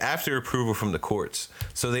effect after approval from the courts.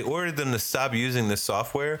 So they ordered them to stop using this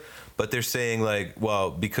software, but they're saying, like, well,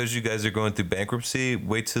 because you guys are going through bankruptcy,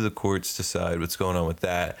 wait till the courts decide what's going on with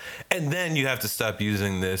that. And then you have to stop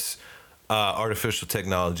using this artificial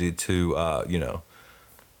technology to,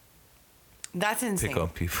 That's insane. pick on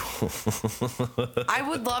people. I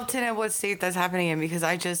would love to know what state that's happening in because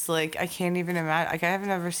I just, like, I can't even imagine. Like, I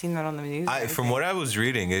haven't ever seen that on the news. From what I was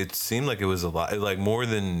reading, it seemed like it was a lot, like more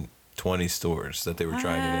than 20 stores that they were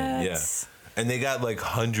trying it in. Yeah. And they got like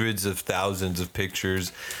hundreds of thousands of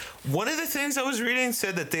pictures. One of the things I was reading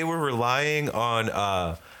said that they were relying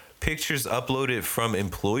on pictures uploaded from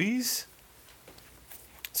employees.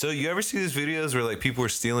 So you ever see these videos where like people are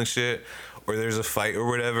stealing shit or there's a fight or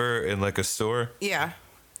whatever in like a store? Yeah.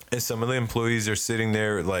 And some of the employees are sitting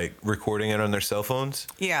there like recording it on their cell phones?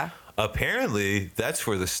 Yeah. Apparently that's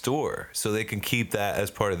for the store, so they can keep that as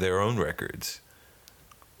part of their own records.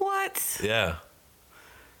 What? Yeah.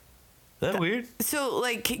 Isn't that weird? So,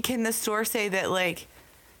 like, can the store say that, like,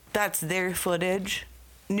 that's their footage?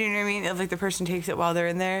 You know what I mean? If, like, the person takes it while they're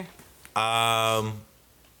in there?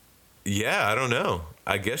 Yeah, I don't know.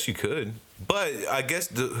 I guess you could. But I guess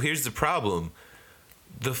here's the problem.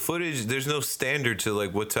 The footage, there's no standard to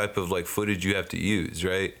like what type of like footage you have to use,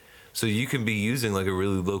 right? So you can be using like a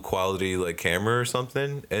really low quality like camera or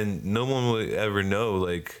something, and no one would ever know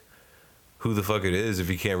like who the fuck it is if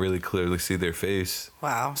you can't really clearly see their face.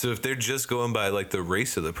 Wow. So if they're just going by like the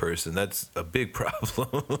race of the person, that's a big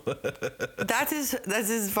problem. That's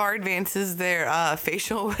as far advanced as their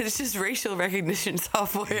facial, it's just racial recognition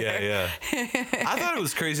software. Yeah. I thought it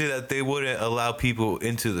was crazy that they wouldn't allow people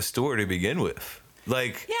into the store to begin with.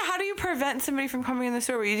 Like, yeah, how do you prevent somebody from coming in the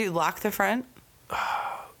store? What do you do, lock the front?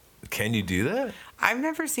 can you do that? I've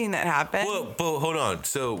never seen that happen. Well, but hold on.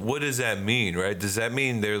 So what does that mean, right? Does that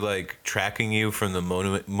mean they're like tracking you from the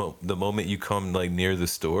moment you come like near the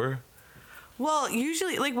store? Well,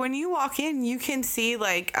 usually, like when you walk in, you can see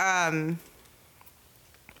like you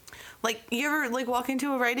ever like walk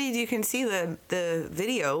into a Rite Aid, you can see the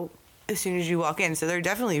video as soon as you walk in. So they're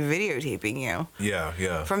definitely videotaping you.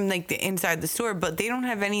 Yeah. From like the inside the store, but they don't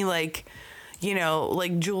have any like, you know,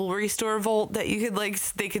 like jewelry store vault that you could like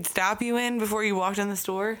they could stop you in before you walked in the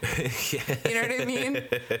store. Yeah. You know what I mean?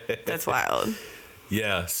 That's wild.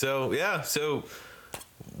 Yeah. So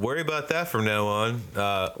worry about that from now on.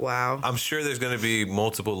 Wow. I'm sure there's going to be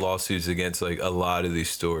multiple lawsuits against like a lot of these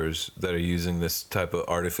stores that are using this type of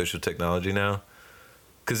artificial technology now,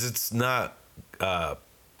 because it's not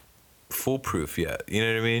foolproof yet. You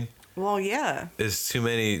know what I mean? Well, yeah. There's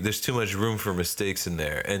too much room for mistakes in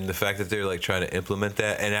there, and the fact that they're like trying to implement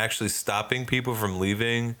that and actually stopping people from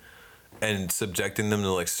leaving and subjecting them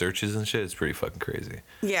to like searches and shit, it's pretty fucking crazy.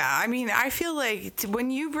 Yeah, I mean, I feel like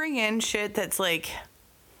when you bring in shit that's like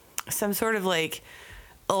some sort of like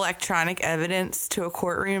electronic evidence to a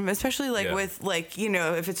courtroom, especially like with like, you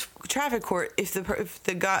know, if it's traffic court, if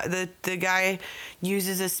the guy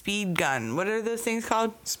uses a speed gun, what are those things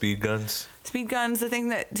called? Speed guns, the thing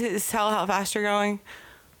that to tell how fast you're going.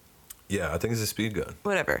 Yeah, I think it's a speed gun.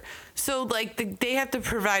 Whatever. So like they have to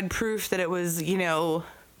provide proof that it was, you know,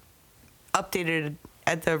 updated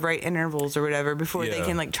at the right intervals or whatever before they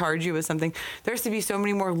can like charge you with something. There has to be so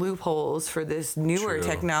many more loopholes for this newer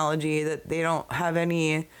technology that they don't have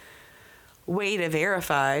any way to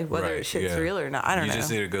verify whether shit's real or not. I don't know. You just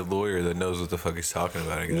need a good lawyer that knows what the fuck he's talking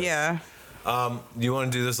about, I guess. Yeah. You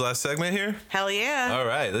want to do this last segment here? Hell yeah. All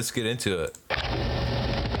right, let's get into it.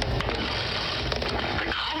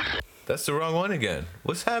 That's the wrong one again.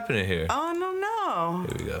 What's happening here? Oh, no.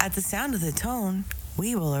 Here we go. At the sound of the tone,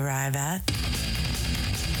 we will arrive at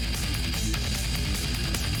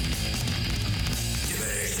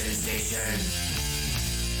Divination Station.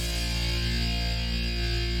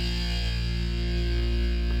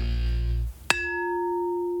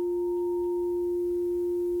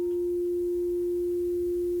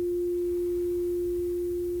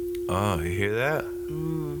 Oh, you hear that?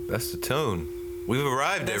 That's the tone. We've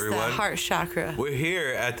arrived, That's everyone. the heart chakra. We're here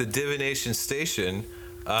at the Divination Station,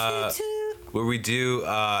 where we do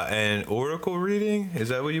an oracle reading. Is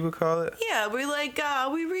that what you would call it? Yeah, we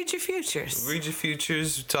read your futures. Read your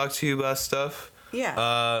futures, talk to you about stuff.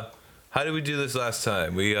 Yeah. How did we do this last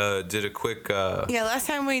time? We did a quick... Yeah, last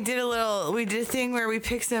time we did a thing where we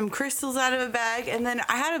picked some crystals out of a bag, and then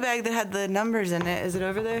I had a bag that had the numbers in it. Is it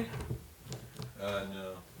over there?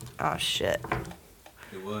 No. Oh, shit.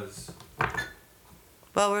 It was.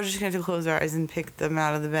 Well, we're just going to close our eyes and pick them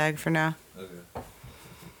out of the bag for now. Okay.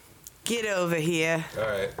 Get over here. All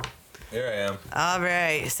right. Here I am. All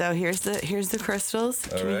right. So here's the crystals.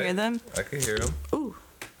 Can you hear them? I can hear them. Ooh.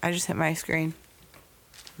 I just hit my screen.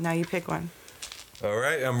 Now you pick one. All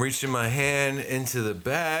right. I'm reaching my hand into the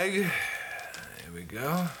bag. Here we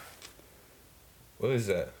go. What is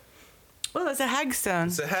that? Oh, that's a hagstone.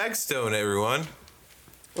 It's a hagstone, everyone.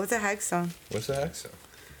 What's a hagstone? What's a hagstone?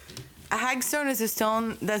 A hagstone is a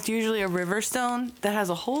stone that's usually a river stone that has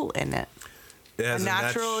a hole in it. It has a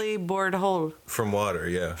naturally bored hole. From water,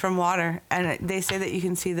 yeah. From water. And they say that you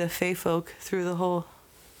can see the fae folk through the hole.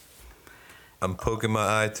 I'm poking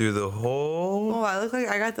my eye through the hole. Oh, I look like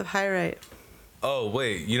I got the pyrite. Oh,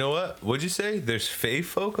 wait. You know what? What'd you say? There's fae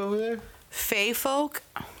folk over there? Fae folk?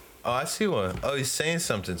 Oh, I see one. Oh, he's saying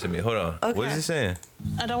something to me. Hold on. Okay. What is he saying?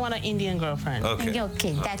 I don't want an Indian girlfriend. Okay.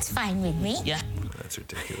 Okay, that's fine with me. Yeah. That's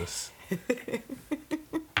ridiculous.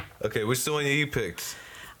 Okay, which the one you picked?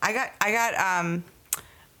 I got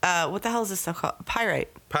what the hell is this stuff called? Pyrite.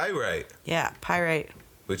 Pyrite. Yeah, pyrite.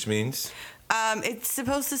 Which means? It's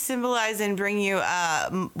supposed to symbolize and bring you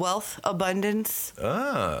wealth, abundance.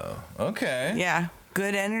 Oh, okay. Yeah,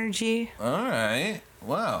 good energy. All right.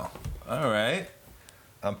 Wow. All right.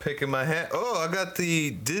 I'm picking my hat. Oh, I got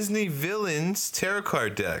the Disney Villains Tarot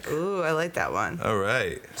card deck. Ooh, I like that one. All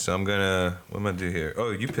right. So I'm gonna. What am I do here?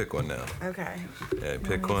 Oh, you pick one now. Okay. Yeah,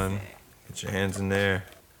 pick one. Get your hands in there.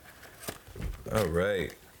 All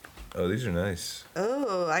right. Oh, these are nice.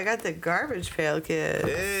 Oh, I got the Garbage Pail Kid.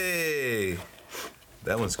 Hey,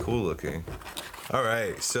 that one's cool looking. All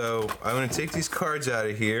right, so I'm gonna take these cards out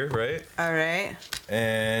of here, right? All right.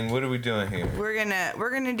 And what are we doing here? We're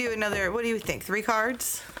gonna do another. What do you think? 3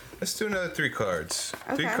 cards? Let's do another 3 cards.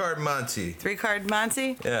 Okay. 3-card Monty. 3-card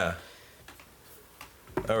Monty. Yeah.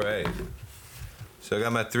 All right. So I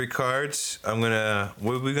got my 3 cards. What are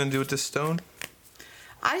we gonna do with this stone?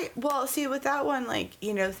 Well, see, with that one, like,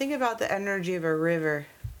 think about the energy of a river.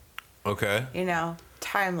 Okay.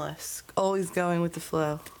 Timeless, always going with the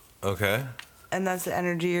flow. Okay. And that's the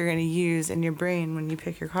energy you're going to use in your brain when you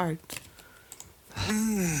pick your cards.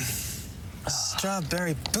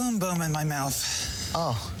 Strawberry boom boom in my mouth.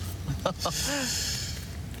 Oh.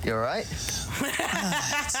 You all right?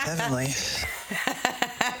 It's heavenly.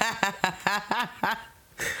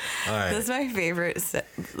 All right. That's my favorite,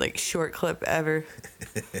 short clip ever.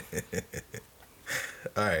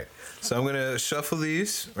 All right. So I'm going to shuffle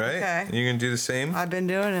these, right? Okay. And you're going to do the same? I've been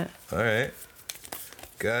doing it. All right.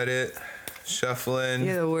 Got it. Shuffling.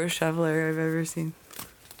 You're the worst shuffler I've ever seen.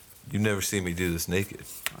 You've never seen me do this naked.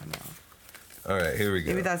 I know. All right, here we go.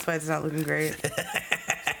 Maybe that's why it's not looking great.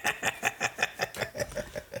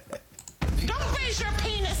 Don't face your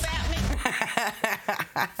penis at me.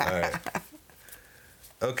 All right.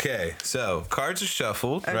 Okay, so cards are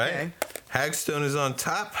shuffled, right? Hagstone is on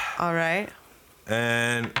top. All right.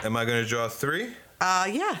 And am I going to draw 3?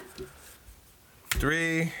 Yeah.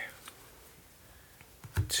 3,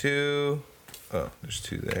 2. Oh, there's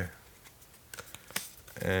 2 there.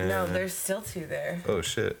 And No, there's still 2 there. oh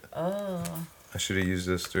shit! Oh. I should have used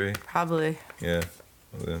those 3. Probably. Yeah,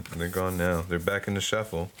 well, they're gone now. They're back in the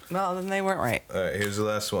shuffle. Well, then they weren't right. All right, here's the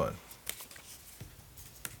last one.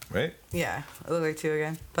 Right? Yeah, it looked like 2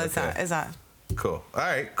 again, but Okay. it's not. Cool. All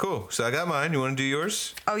right, cool. So I got mine. You want to do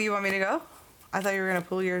yours? Oh, you want me to go? I thought you were gonna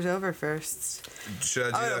pull yours over first.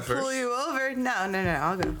 Should I do that Pull first? you over? No,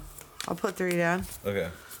 I'll go. I'll put 3 down. Okay.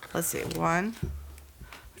 Let's see. 1.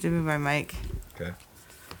 Just move my mic. Okay.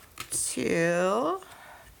 2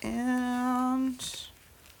 and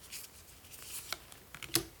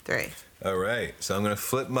 3. All right. So I'm gonna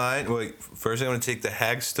flip mine. Wait. First, I'm gonna take the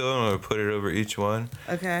Hagstone. I'm gonna put it over each one.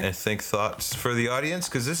 Okay. And think thoughts for the audience,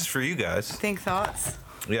 because this is for you guys. Think thoughts.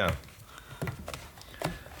 Yeah.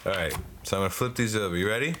 All right. So I'm gonna flip these over. You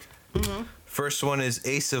ready? Mm-hmm. First one is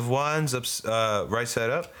Ace of Wands, up, right side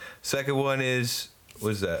up. Second one is, what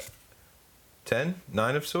is that? 10?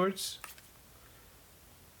 9 of Swords?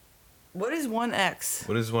 What is 1x?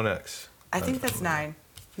 What is 1x? I think that's 9.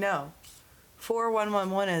 No.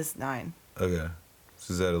 4111 is 9. Okay.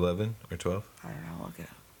 So is that 11 or 12? I don't know. Look it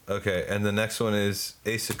up. Okay, and the next one is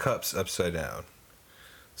Ace of Cups upside down.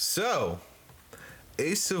 So,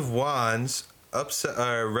 Ace of Wands,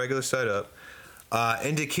 regular side up,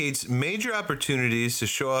 indicates major opportunities to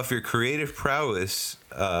show off your creative prowess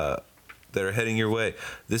that are heading your way.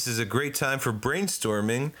 This is a great time for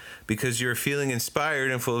brainstorming because you're feeling inspired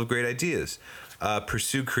and full of great ideas.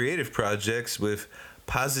 Pursue creative projects with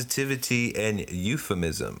positivity and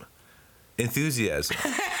enthusiasm.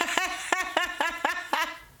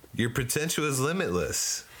 Your potential is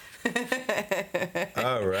limitless.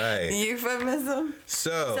 All right. Euphemism?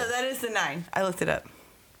 So that is the 9. I looked it up.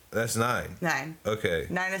 That's 9. 9. Okay.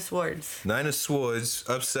 9 of Swords. 9 of Swords,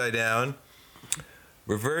 upside down.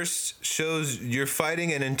 Reversed shows you're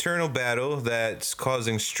fighting an internal battle that's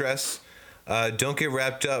causing stress. Don't get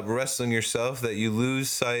wrapped up wrestling yourself that you lose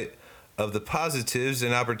sight of the positives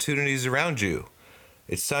and opportunities around you.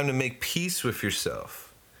 It's time to make peace with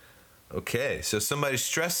yourself. Okay, so somebody's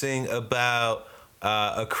stressing about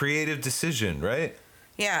a creative decision, right?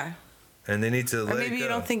 Yeah. And they need to let Or maybe it go. you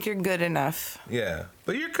don't think you're good enough. Yeah,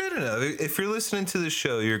 but you're good enough. If you're listening to the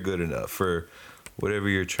show, you're good enough for whatever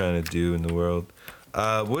you're trying to do in the world.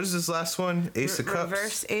 What is this last one? Ace of Cups?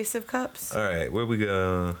 Reverse Ace of Cups. All right, where we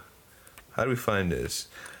go? How do we find this?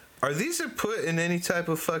 Are these put in any type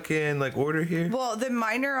of fucking order here? Well, the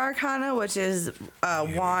minor arcana, which is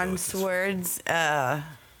wand, swords,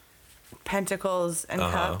 pentacles, and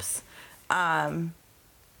cups,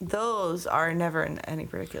 those are never in any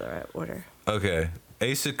particular order. Okay,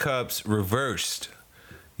 Ace of Cups reversed.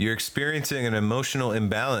 You're experiencing an emotional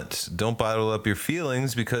imbalance. Don't bottle up your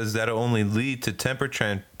feelings because that'll only lead to temper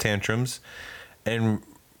tantrums and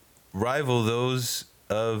rival those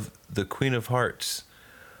of the Queen of Hearts.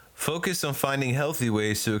 Focus on finding healthy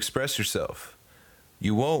ways to express yourself.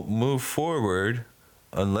 You won't move forward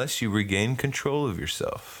unless you regain control of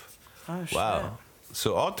yourself. Oh, shit. Wow.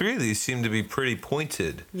 So all three of these seem to be pretty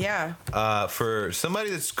pointed. Yeah. For somebody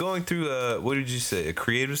that's going through what did you say? A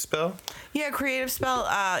creative spell? Yeah, creative spell.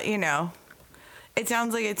 You know, it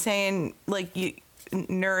sounds like it's saying like you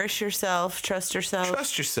nourish yourself, trust yourself.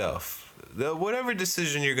 Trust yourself. Whatever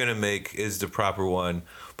decision you're gonna make is the proper one,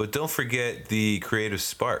 but don't forget the creative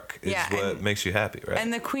spark is what makes you happy, right?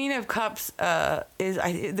 And the Queen of Cups is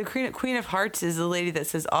the Queen of Hearts is the lady that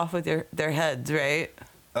says off with their heads, right?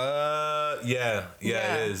 Yeah,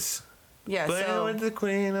 it is. Yeah, but so with the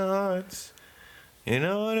Queen of Hearts, you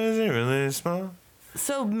know what isn't really small.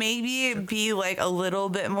 So maybe it'd be like a little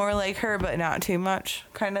bit more like her, but not too much,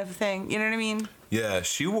 kind of thing. You know what I mean? Yeah,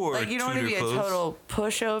 she wore like you don't want to be clothes. a total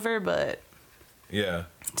pushover, but yeah,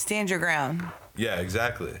 stand your ground. Yeah,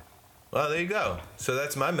 exactly. Well, there you go. So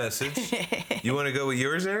that's my message. You want to go with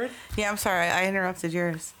yours, Aaron? Yeah, I'm sorry, I interrupted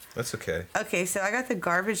yours. That's okay. Okay, so I got the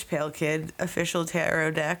Garbage Pail Kid official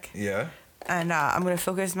tarot deck. Yeah. And I'm gonna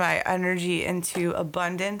focus my energy into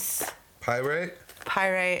abundance. Pyrite.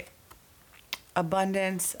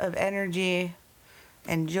 Abundance of energy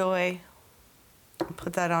and joy.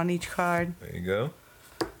 Put that on each card. There you go.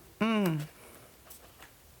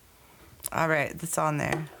 All right, that's on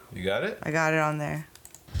there. You got it? I got it on there.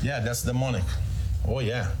 Yeah, that's demonic. Oh,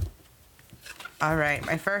 yeah. All right,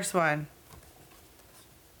 my first one.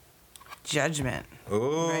 Judgment.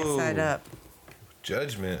 Oh. Right side up.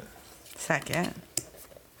 Judgment. Second.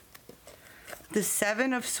 The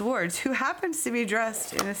Seven of Swords, who happens to be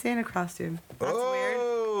dressed in a Santa costume. That's weird.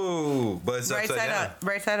 Oh, but it's right upside side down. up.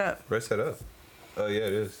 Right side up. Right side up. Oh, yeah,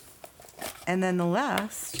 it is. And then the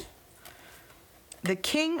last, the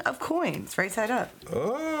King of Coins, right side up.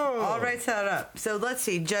 Oh. All right side up. So let's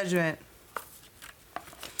see, Judgment.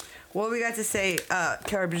 What we got to say,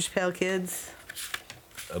 Garbage Pail Kids?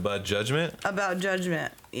 About judgment? About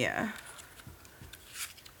judgment, yeah.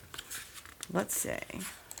 Let's see.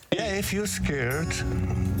 Yeah, if you're scared,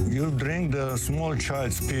 you drink the small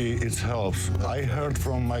child's pee, it helps. I heard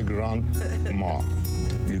from my grandma.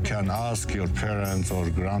 You can ask your parents or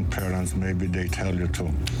grandparents, maybe they tell you too.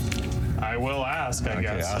 I will ask, I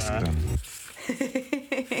guess. Ask them.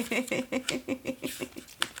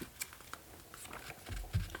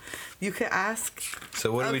 You could ask.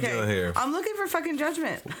 So what are we doing here? I'm looking for fucking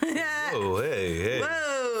judgment. Whoa, hey.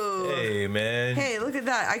 Whoa. Hey, man. Hey, look at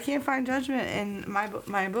that. I can't find judgment in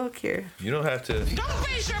my book here. You don't have to. Don't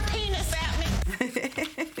raise your penis at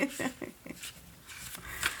me.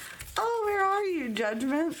 Oh, where are you,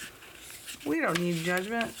 judgment? We don't need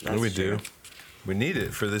judgment. That's we true. do. We need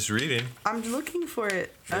it for this reading. I'm looking for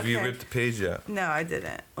it. Maybe you ripped the page out. No, I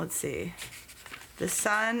didn't. Let's see. The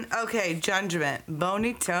Sun. Okay, judgment.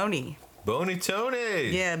 Bony Tony. Bony Tony.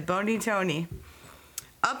 Yeah, Bony Tony.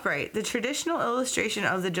 Upright. The traditional illustration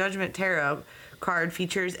of the Judgment Tarot card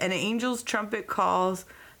features an angel's trumpet calls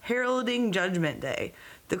heralding Judgment Day.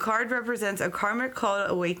 The card represents a karmic call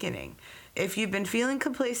to awakening. If you've been feeling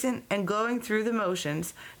complacent and going through the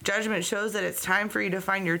motions, Judgment shows that it's time for you to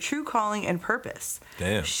find your true calling and purpose.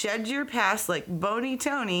 Damn. Shed your past like Bony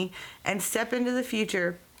Tony and step into the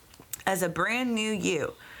future as a brand new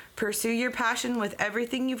you. Pursue your passion with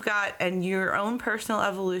everything you've got, and your own personal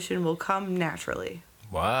evolution will come naturally.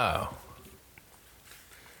 Wow.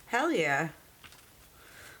 Hell yeah.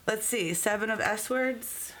 Let's see. 7 of S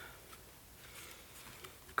words.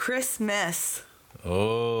 Christmas.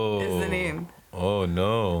 Oh. Is the name. Oh,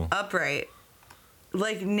 no. Upright.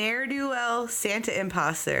 Like ne'er-do-well Santa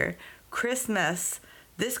imposter. Christmas.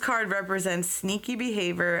 This card represents sneaky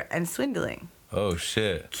behavior and swindling. Oh,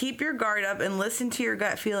 shit. Keep your guard up and listen to your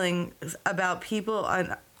gut feelings about people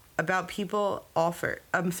offer.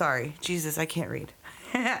 I'm sorry. Jesus, I can't read.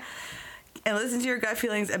 And listen to your gut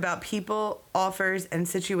feelings about people, offers, and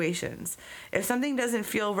situations. If something doesn't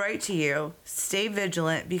feel right to you, stay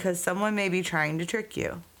vigilant because someone may be trying to trick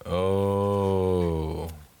you. Oh.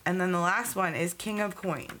 And then the last one is King of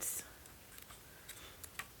Coins.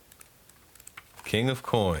 King of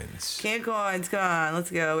Coins. King of Coins, come on,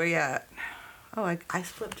 let's go. Where you at? Oh, I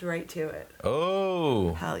flipped right to it.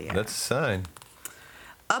 Oh. Hell yeah. That's a sign.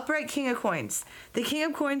 Upright King of Coins. The King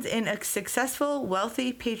of Coins is a successful,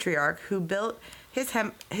 wealthy patriarch who built his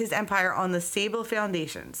empire on the stable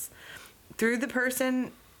foundations. Through the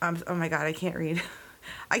person... oh my god, I can't read.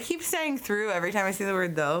 I keep saying through every time I see the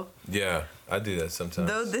word though. Yeah, I do that sometimes.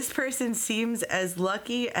 Though this person seems as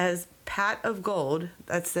lucky as Pat of Gold.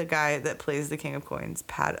 That's the guy that plays the King of Coins.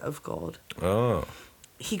 Pat of Gold. Oh.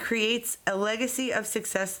 He creates a legacy of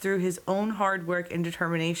success through his own hard work and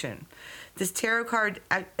determination. This tarot card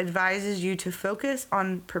advises you to focus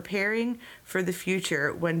on preparing for the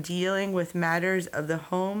future when dealing with matters of the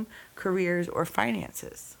home, careers, or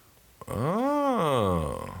finances.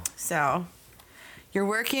 Oh. So, you're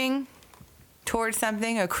working towards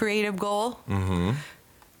something, a creative goal. Mm-hmm.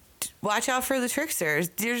 Watch out for the tricksters.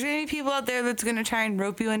 There's going to be people out there that's going to try and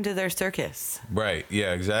rope you into their circus. Right.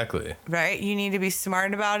 Yeah, exactly. Right? You need to be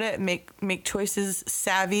smart about it, make choices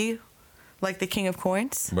savvy, like the King of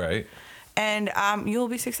Coins. Right. And you'll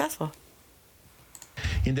be successful.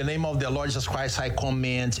 In the name of the Lord Jesus Christ, I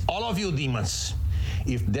command all of you demons.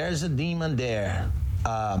 If there's a demon there,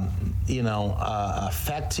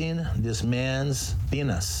 affecting this man's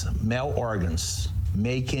penis, male organs,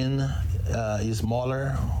 making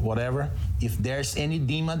smaller, whatever. If there's any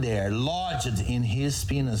demon there lodged in his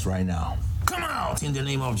penis right now, come out in the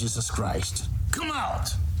name of Jesus Christ. Come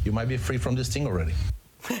out. You might be free from this thing already.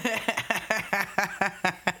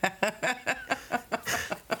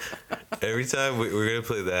 Every time we're gonna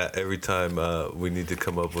play that. Every time we need to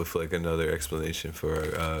come up with like another explanation for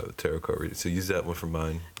our tarot card reading. So use that one for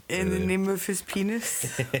mine. In the name of his penis.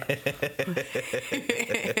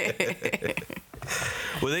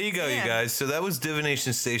 Well, there you go, you guys. So that was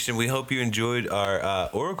Divination Station. We hope you enjoyed our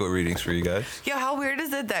oracle readings for you guys. Yo, how weird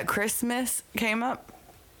is it that Christmas came up?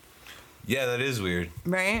 Yeah, that is weird.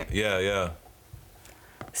 Right? Yeah.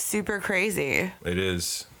 Super crazy. It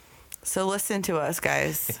is. So listen to us,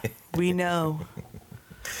 guys. We know.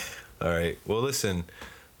 All right. Well, listen.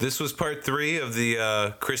 This was part 3 of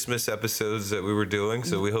the Christmas episodes that we were doing.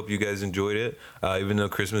 So we hope you guys enjoyed it. Even though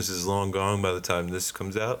Christmas is long gone by the time this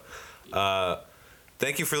comes out.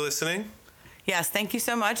 Thank you for listening. Yes, thank you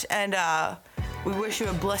so much. And we wish you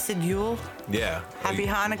a blessed Yule. Yeah. Happy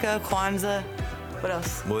Hanukkah, Kwanzaa. What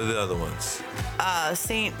else? What are the other ones?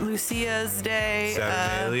 St. Lucia's Day.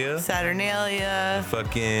 Saturnalia. Saturnalia.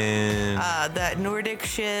 Fucking. That Nordic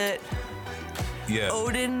shit. Yeah.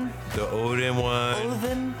 Odin. The Odin one.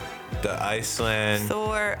 Odin. The Iceland.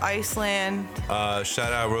 Thor, Iceland.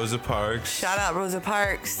 Shout out Rosa Parks. Shout out Rosa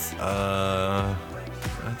Parks. I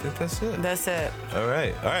think that's it. That's it. All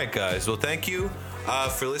right, guys. Well, thank you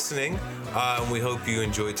for listening. We hope you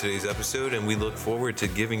enjoyed today's episode, and we look forward to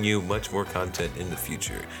giving you much more content in the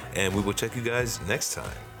future. And we will check you guys next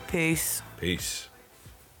time. Peace. Peace.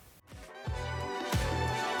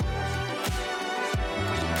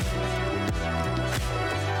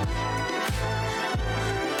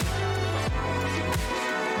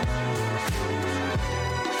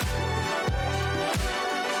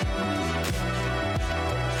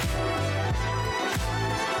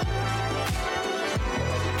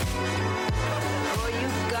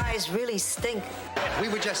 Really stink. We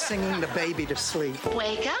were just singing the baby to sleep.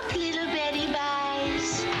 Wake up, little Betty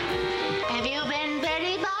Boys. Have you been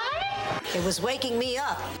Betty Boy? It was waking me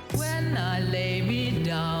up. When I lay me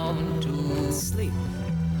down to sleep.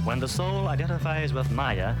 When the soul identifies with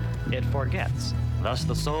Maya, it forgets. Thus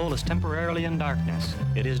the soul is temporarily in darkness.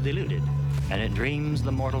 It is deluded, and it dreams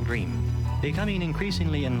the mortal dream. Becoming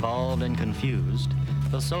increasingly involved and confused,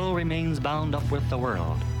 the soul remains bound up with the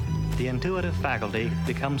world. The intuitive faculty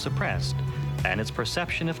becomes suppressed, and its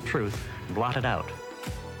perception of truth blotted out.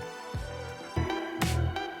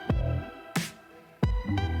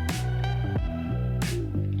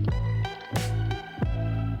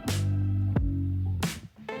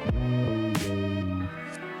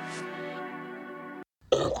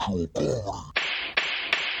 Oh,